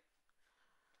 right.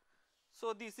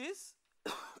 So this is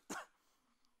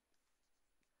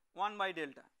 1 by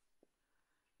delta.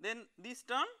 Then this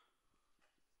term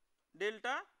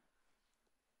delta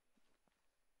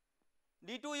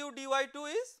d2u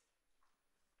dy2 is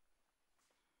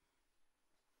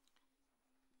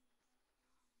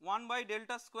one by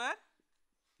delta square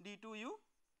d2u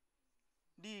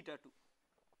d eta 2,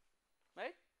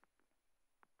 right.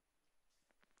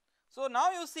 So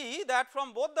now you see that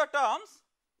from both the terms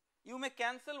you may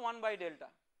cancel 1 by delta.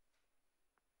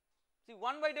 See,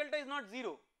 1 by delta is not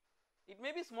 0, it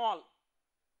may be small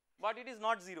but it is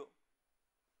not 0.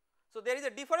 So there is a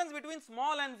difference between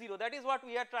small and 0, that is what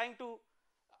we are trying to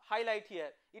highlight here.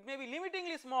 It may be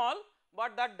limitingly small,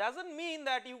 but that does not mean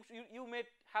that you may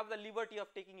have the liberty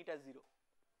of taking it as 0.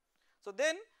 So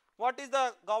then what is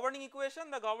the governing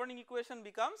equation? The governing equation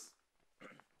becomes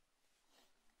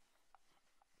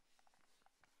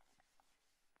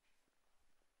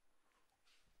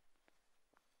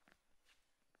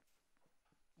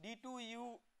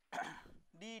d2u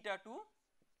d eta 2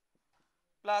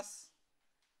 plus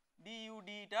du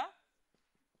d eta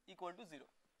equal to 0.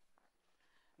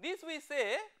 This we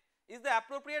say is the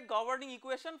appropriate governing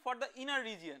equation for the inner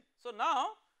region. So now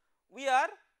we are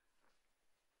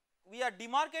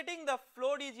demarcating the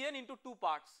flow region into two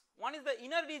parts. One is the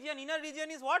inner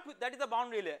region is what? That is the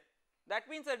boundary layer. That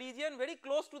means a region very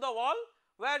close to the wall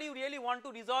where you really want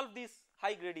to resolve this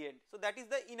high gradient. So that is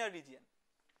the inner region.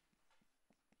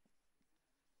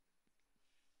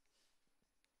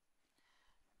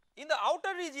 In the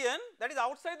outer region, that is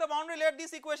outside the boundary layer,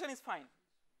 this equation is fine.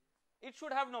 It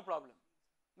should have no problem,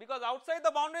 because outside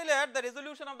the boundary layer the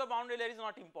resolution of the boundary layer is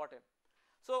not important.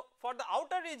 So for the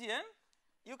outer region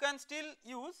you can still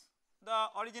use the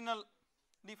original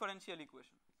differential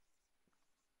equation.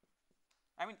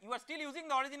 I mean, you are still using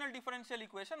the original differential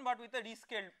equation but with a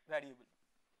rescaled variable.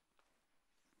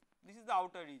 This is the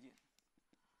outer region.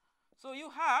 So you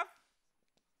have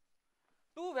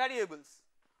two variables,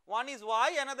 one is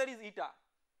y, another is eta.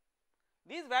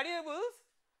 These variables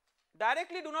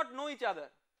directly do not know each other.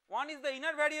 One is the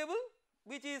inner variable,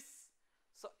 which is,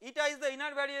 so eta is the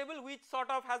inner variable which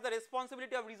sort of has the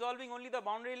responsibility of resolving only the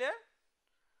boundary layer.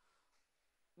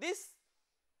 This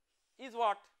is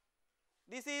what?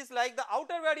 This is like the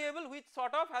outer variable which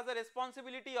sort of has a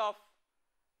responsibility of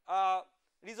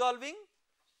resolving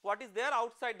what is there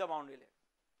outside the boundary layer.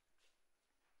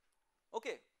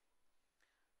 Okay.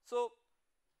 So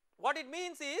what it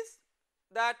means is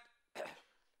that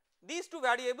these two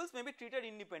variables may be treated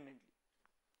independently.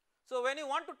 So when you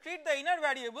want to treat the inner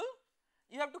variable,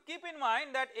 you have to keep in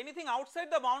mind that anything outside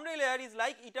the boundary layer is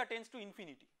like eta tends to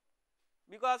infinity,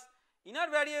 because inner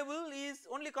variable is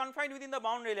only confined within the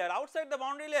boundary layer. Outside the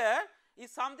boundary layer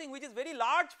is something which is very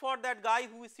large for that guy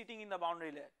who is sitting in the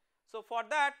boundary layer. So for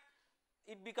that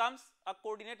it becomes a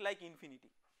coordinate like infinity.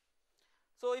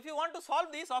 So if you want to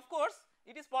solve this, of course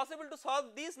it is possible to solve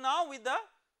this now with the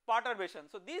perturbation.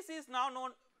 So this is now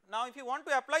known. Now if you want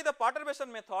to apply the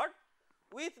perturbation method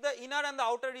with the inner and the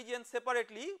outer region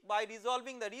separately by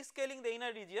resolving the rescaling the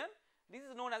inner region, this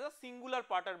is known as a singular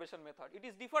perturbation method. It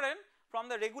is different from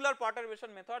the regular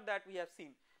perturbation method that we have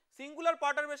seen. Singular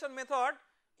perturbation method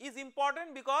is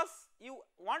important because you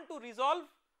want to resolve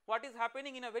what is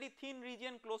happening in a very thin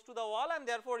region close to the wall, and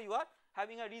therefore you are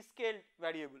having a rescaled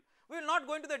variable. We will not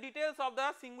go into the details of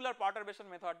the singular perturbation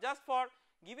method. Just for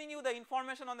giving you the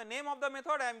information on the name of the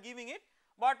method I am giving it,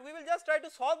 but we will just try to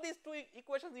solve these two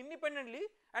equations independently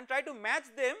and try to match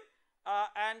them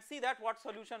and see that what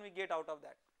solution we get out of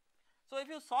that. So if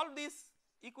you solve this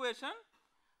equation,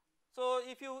 so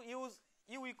if you use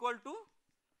u equal to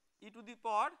e to the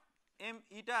power m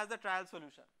eta as the trial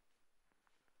solution,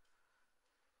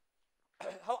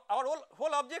 our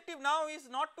whole objective now is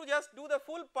not to just do the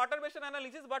full perturbation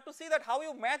analysis but to see that how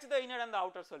you match the inner and the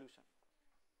outer solution,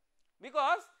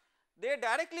 because they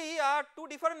directly are two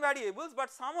different variables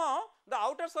but somehow the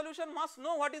outer solution must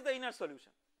know what is the inner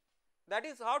solution. That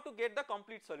is how to get the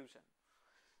complete solution.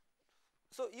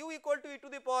 So u equal to e to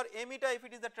the power m eta if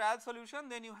it is the trial solution,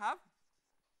 then you have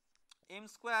m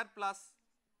square plus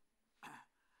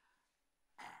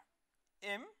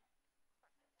m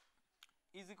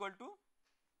is equal to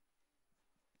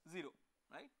 0,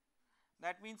 right.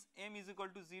 That means m is equal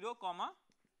to 0 comma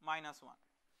minus 1.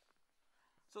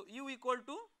 So u equal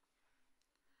to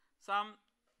some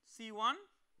C1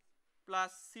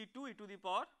 plus C2 e to the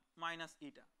power minus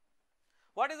eta.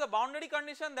 What is the boundary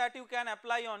condition that you can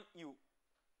apply on u?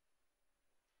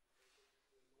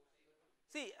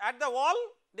 See, at the wall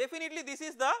definitely this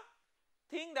is the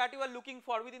thing that you are looking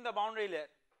for within the boundary layer.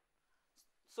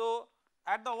 So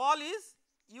at the wall is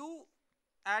u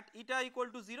at eta equal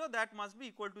to 0, that must be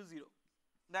equal to 0.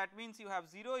 That means you have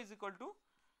 0 is equal to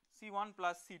C1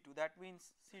 plus C2, that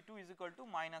means C2 is equal to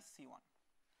minus C1.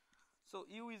 So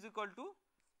u is equal to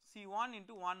C1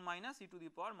 into 1 minus e to the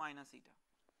power minus eta.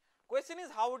 Question is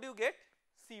how would you get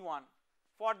C1?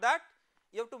 For that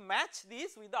you have to match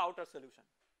this with the outer solution.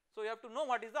 So you have to know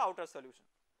what is the outer solution.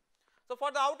 So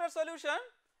for the outer solution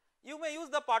you may use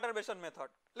the perturbation method.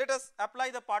 Let us apply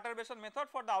the perturbation method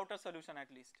for the outer solution at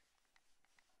least.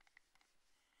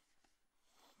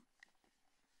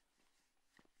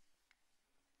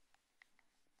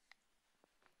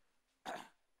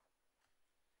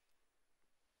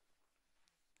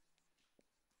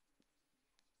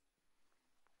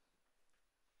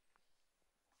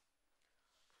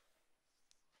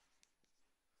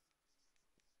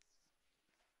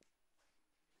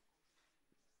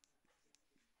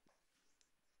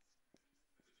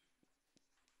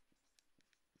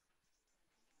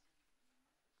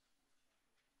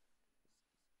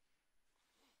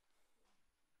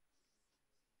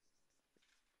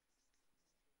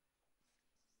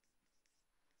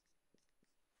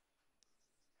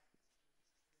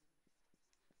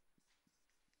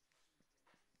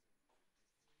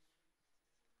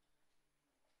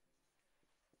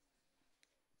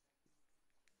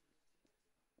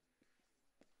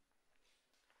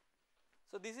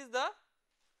 So this is the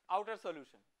outer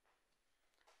solution.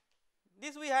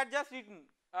 This we had just written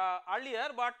earlier,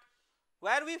 but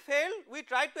where we failed we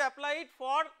tried to apply it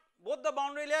for both the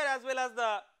boundary layer as well as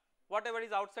the whatever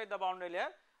is outside the boundary layer.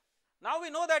 Now we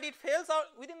know that it fails out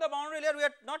within the boundary layer, we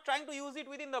are not trying to use it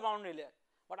within the boundary layer,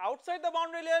 but outside the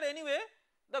boundary layer anyway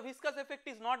the viscous effect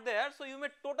is not there, so you may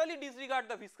totally disregard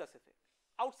the viscous effect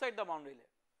outside the boundary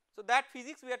layer. So that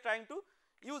physics we are trying to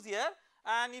use here,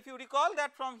 and if you recall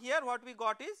that from here what we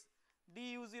got is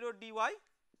du0 dy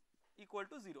equal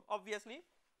to 0, obviously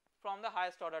from the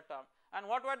highest order term. And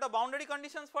what were the boundary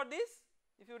conditions for this,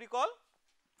 if you recall,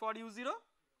 for u0?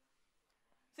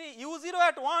 See, u0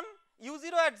 at 1,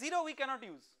 u0 at 0 we cannot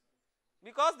use,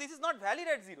 because this is not valid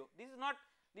at 0, this is not,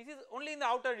 this is only in the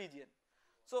outer region.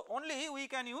 So only we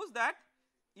can use that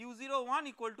u01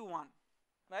 equal to 1,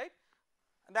 right,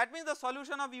 and that means the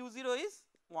solution of u0 is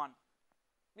 1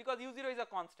 because u0 is a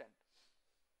constant,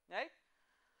 right.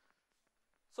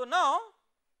 So now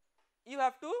you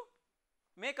have to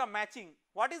make a matching.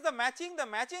 What is the matching? The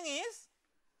matching is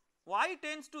y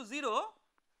tends to 0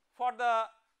 for the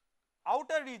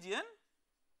outer region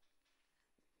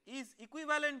is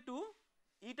equivalent to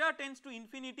eta tends to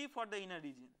infinity for the inner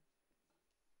region.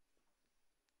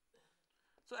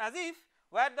 So as if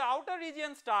where the outer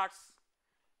region starts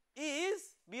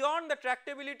is beyond the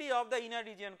tractability of the inner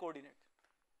region coordinate.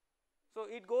 So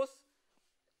it goes,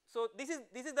 so this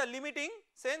is the limiting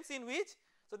sense in which,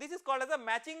 so this is called as a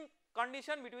matching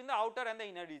condition between the outer and the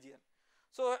inner region.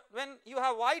 So when you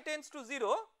have y tends to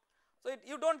 0, so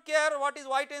you do not care what is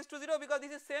y tends to 0 because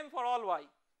this is same for all y,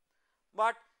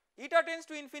 but eta tends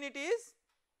to infinity is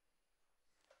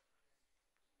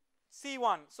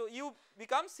C1, so u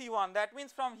becomes C1, that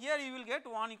means from here you will get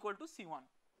 1 equal to C1,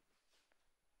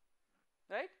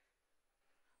 right.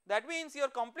 That means your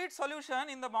complete solution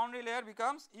in the boundary layer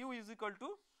becomes u is equal to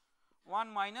 1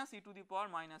 minus e to the power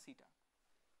minus eta.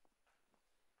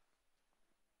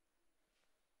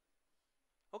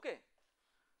 Okay.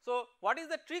 So what is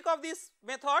the trick of this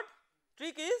method?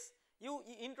 Trick is you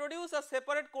introduce a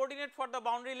separate coordinate for the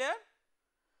boundary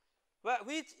layer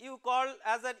which you call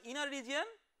as an inner region,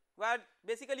 where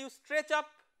basically you stretch up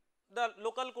the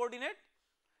local coordinate.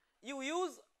 You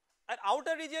use an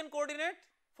outer region coordinate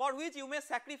for which you may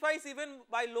sacrifice even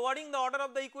by lowering the order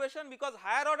of the equation, because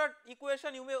higher order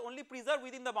equation you may only preserve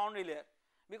within the boundary layer,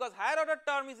 because higher order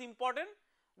term is important,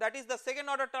 that is the second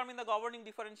order term in the governing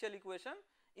differential equation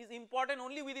is important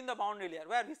only within the boundary layer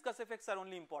where viscous effects are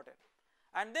only important,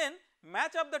 and then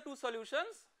match up the two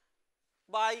solutions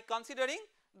by considering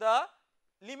the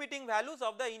limiting values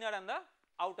of the inner and the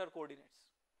outer coordinates.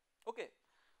 Okay.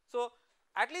 So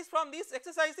at least from this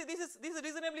exercise, this is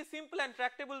reasonably simple and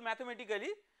tractable mathematically,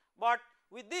 but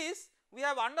with this we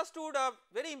have understood a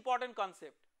very important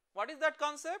concept. What is that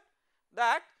concept?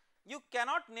 That you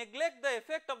cannot neglect the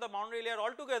effect of the boundary layer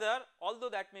altogether, although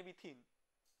that may be thin.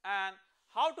 And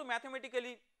how to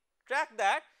mathematically track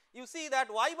that? You see that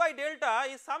y by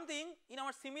delta is something in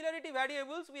our similarity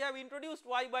variables we have introduced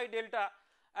y by delta,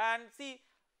 and see,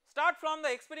 start from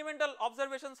the experimental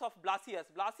observations of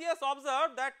Blasius. Blasius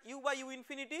observed that u by u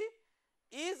infinity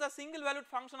is a single valued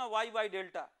function of y by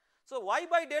delta. So y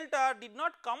by delta did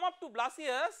not come up to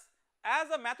Blasius as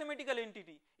a mathematical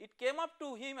entity, it came up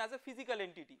to him as a physical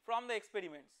entity from the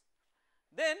experiments.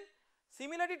 Then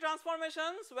similarity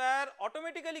transformations were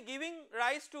automatically giving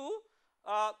rise to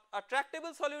a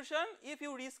tractable solution if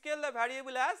you rescale the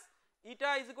variable as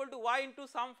eta is equal to y into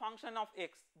some function of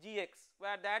x, gx,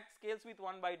 where that scales with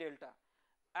 1 by delta,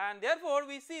 and therefore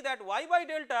we see that y by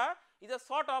delta is a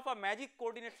sort of a magic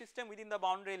coordinate system within the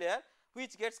boundary layer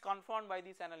which gets confirmed by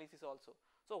this analysis also.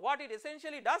 So what it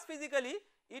essentially does physically,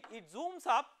 it zooms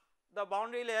up the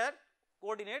boundary layer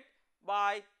coordinate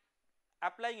by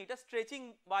applying it a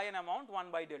stretching by an amount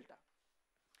 1 by delta.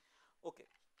 Okay.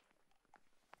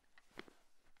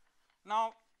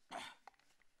 Now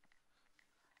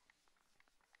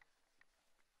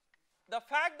the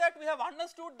fact that we have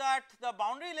understood that the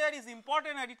boundary layer is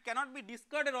important and it cannot be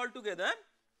discarded altogether,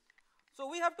 so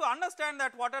we have to understand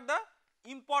that what are the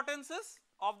importances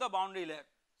of the boundary layer.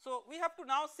 So we have to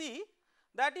now see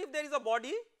that if there is a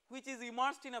body which is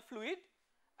immersed in a fluid,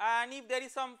 and if there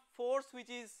is some force which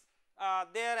is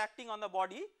there acting on the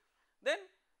body, then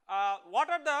what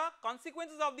are the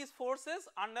consequences of these forces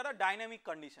under a dynamic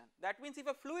condition. That means if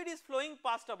a fluid is flowing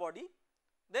past a body,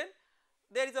 then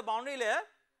there is a boundary layer,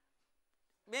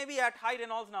 maybe at high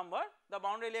Reynolds number the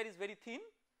boundary layer is very thin,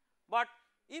 but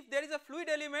if there is a fluid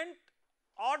element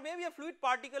or maybe a fluid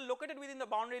particle located within the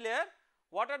boundary layer,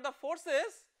 what are the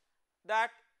forces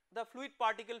that the fluid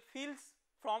particle feels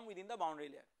from within the boundary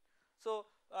layer. So,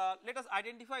 let us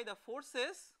identify the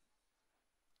forces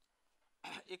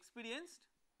experienced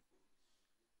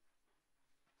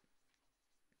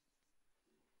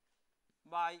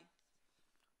by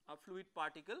a fluid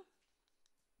particle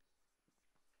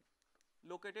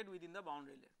located within the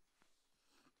boundary layer.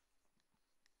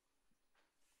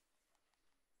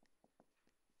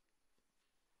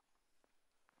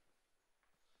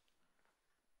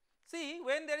 See,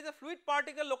 when there is a fluid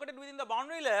particle located within the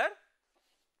boundary layer,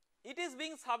 it is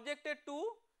being subjected to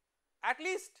at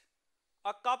least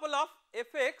a couple of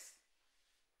effects,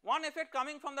 one effect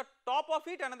coming from the top of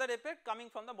it, another effect coming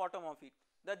from the bottom of it.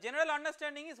 The general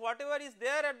understanding is whatever is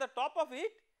there at the top of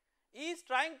it is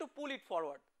trying to pull it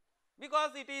forward,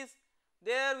 because it is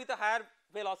there with a higher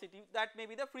velocity, that may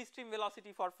be the free stream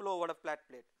velocity for flow over a flat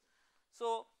plate.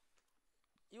 So,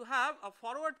 you have a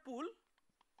forward pull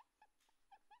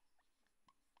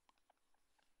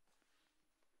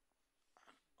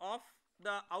of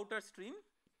the outer stream.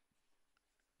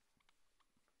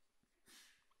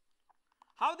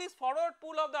 How this forward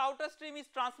pull of the outer stream is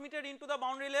transmitted into the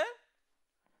boundary layer?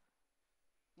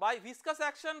 By viscous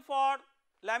action for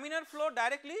laminar flow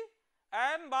directly,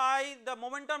 and by the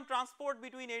momentum transport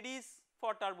between eddies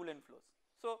for turbulent flows.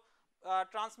 So,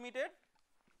 transmitted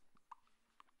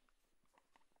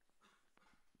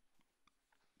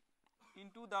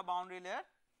into the boundary layer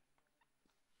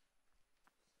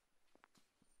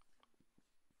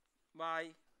by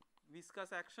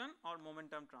viscous action or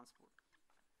momentum transport.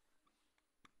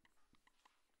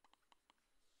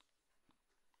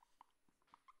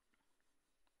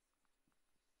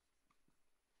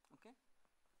 Okay.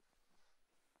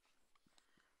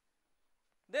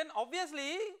 Then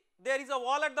obviously there is a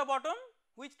wall at the bottom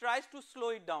which tries to slow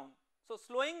it down. So,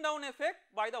 slowing down effect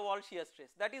by the wall shear stress,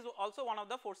 that is also one of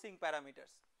the forcing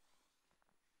parameters.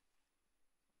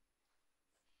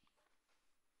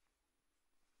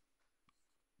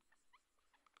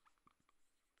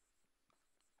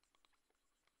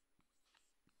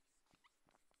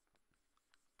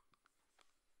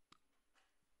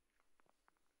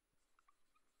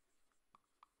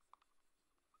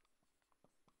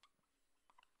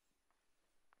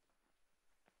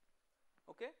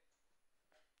 Okay.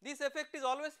 This effect is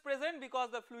always present because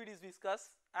the fluid is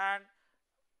viscous, and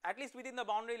at least within the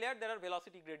boundary layer there are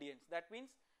velocity gradients. That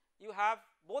means you have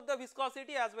both the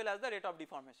viscosity as well as the rate of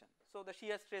deformation. So, the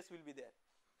shear stress will be there.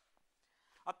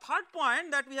 A third point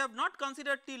that we have not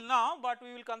considered till now, but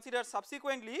we will consider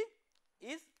subsequently,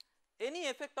 is any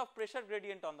effect of pressure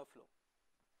gradient on the flow.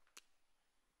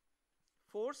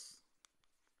 Force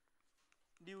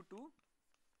due to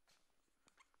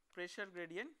pressure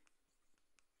gradient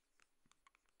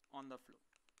on the flow.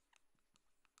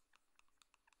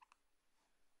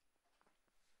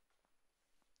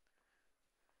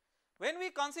 When we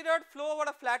considered flow over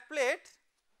a flat plate,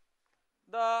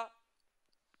 the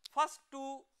first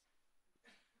two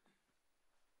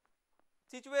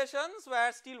situations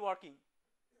were still working.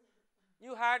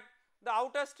 You had the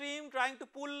outer stream trying to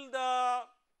pull the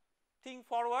thing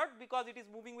forward because it is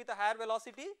moving with a higher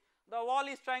velocity, the wall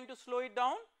is trying to slow it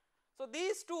down. So,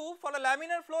 these two for a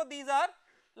laminar flow, these are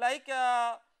like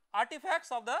artifacts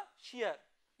of the shear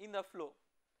in the flow.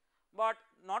 But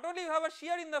not only you have a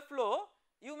shear in the flow,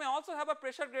 you may also have a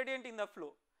pressure gradient in the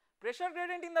flow. Pressure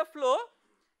gradient in the flow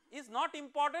is not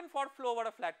important for flow over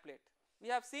a flat plate. We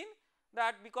have seen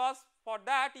that because for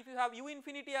that if you have u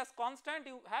infinity as constant,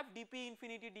 you have dp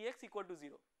infinity dx equal to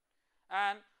 0.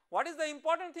 And what is the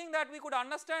important thing that we could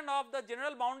understand of the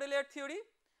general boundary layer theory?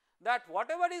 That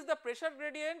whatever is the pressure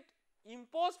gradient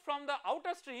imposed from the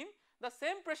outer stream, the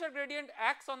same pressure gradient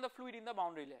acts on the fluid in the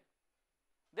boundary layer.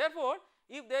 Therefore,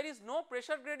 if there is no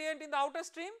pressure gradient in the outer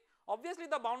stream, obviously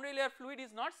the boundary layer fluid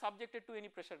is not subjected to any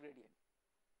pressure gradient.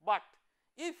 But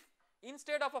if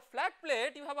instead of a flat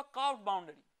plate you have a curved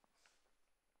boundary,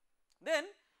 then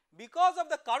because of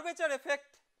the curvature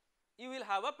effect you will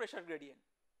have a pressure gradient.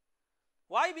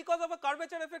 Why? Because of a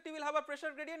curvature effect you will have a pressure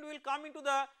gradient. We will come into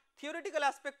the theoretical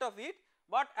aspect of it,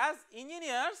 but as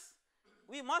engineers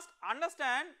we must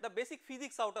understand the basic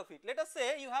physics out of it. Let us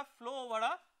say you have flow over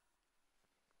a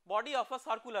body of a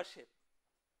circular shape.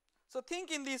 So,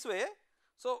 think in this way.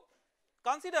 So,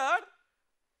 consider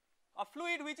a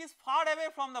fluid which is far away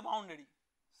from the boundary.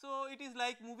 So, it is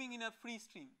like moving in a free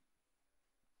stream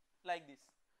like this.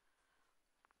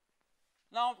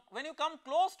 Now, when you come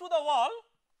close to the wall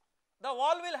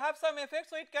will have some effect,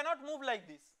 so it cannot move like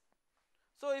this.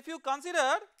 So, if you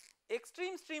consider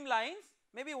extreme streamlines,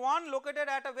 maybe one located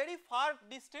at a very far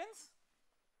distance,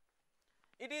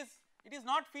 it is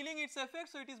not feeling its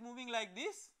effect, so it is moving like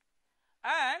this,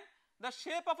 and the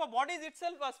shape of a body is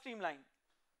itself a streamline.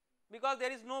 because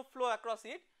there is no flow across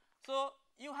it. So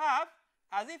you have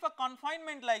as if a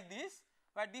confinement like this,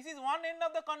 but this is one end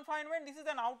of the confinement, this is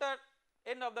an outer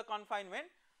end of the confinement.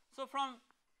 So from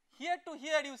here to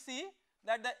here you see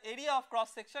that the area of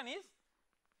cross section is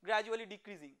gradually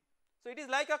decreasing. So it is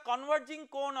like a converging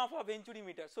cone of a venturi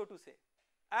meter, so to say,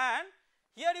 and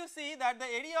here you see that the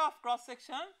area of cross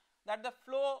section that the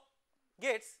flow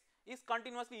gets is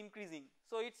continuously increasing.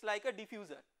 So it is like a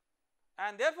diffuser,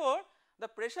 and therefore the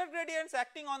pressure gradients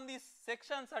acting on these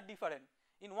sections are different.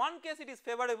 In one case it is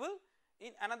favorable,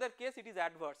 in another case it is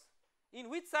adverse. In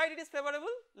which side it is favorable,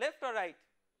 left or right?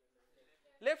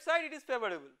 Left side it is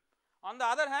favorable. On the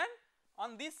other hand,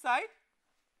 on this side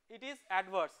it is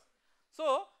adverse.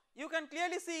 So you can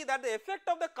clearly see that the effect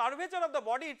of the curvature of the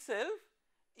body itself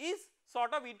is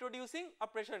sort of introducing a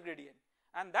pressure gradient,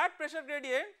 and that pressure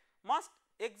gradient must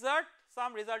exert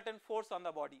some resultant force on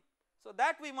the body. So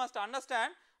that we must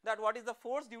understand that what is the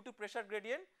force due to pressure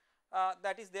gradient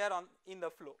that is there on in the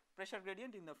flow, pressure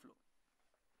gradient in the flow.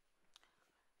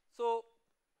 So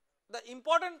the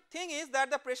important thing is that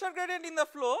the pressure gradient in the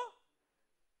flow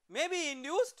may be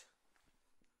induced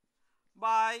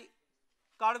by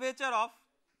curvature of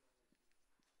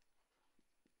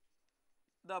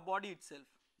the body itself,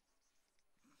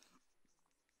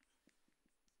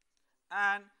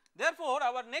 and therefore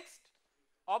our next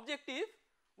objective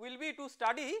will be to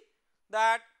study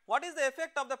that what is the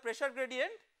effect of the pressure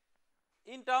gradient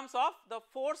in terms of the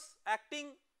force acting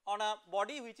on a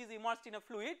body which is immersed in a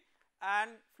fluid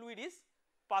and fluid is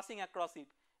passing across it.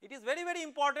 It is very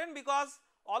important because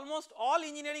almost all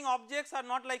engineering objects are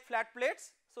not like flat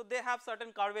plates, so they have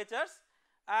certain curvatures,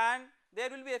 and there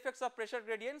will be effects of pressure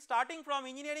gradient starting from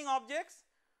engineering objects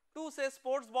to say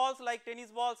sports balls like tennis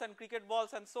balls and cricket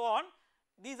balls and so on.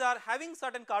 These are having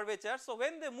certain curvatures, so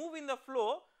when they move in the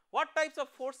flow, what types of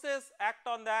forces act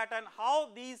on that and how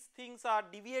these things are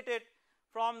deviated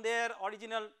from their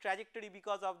original trajectory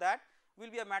because of that will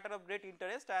be a matter of great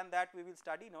interest, and that we will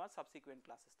study in our subsequent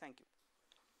classes. Thank you.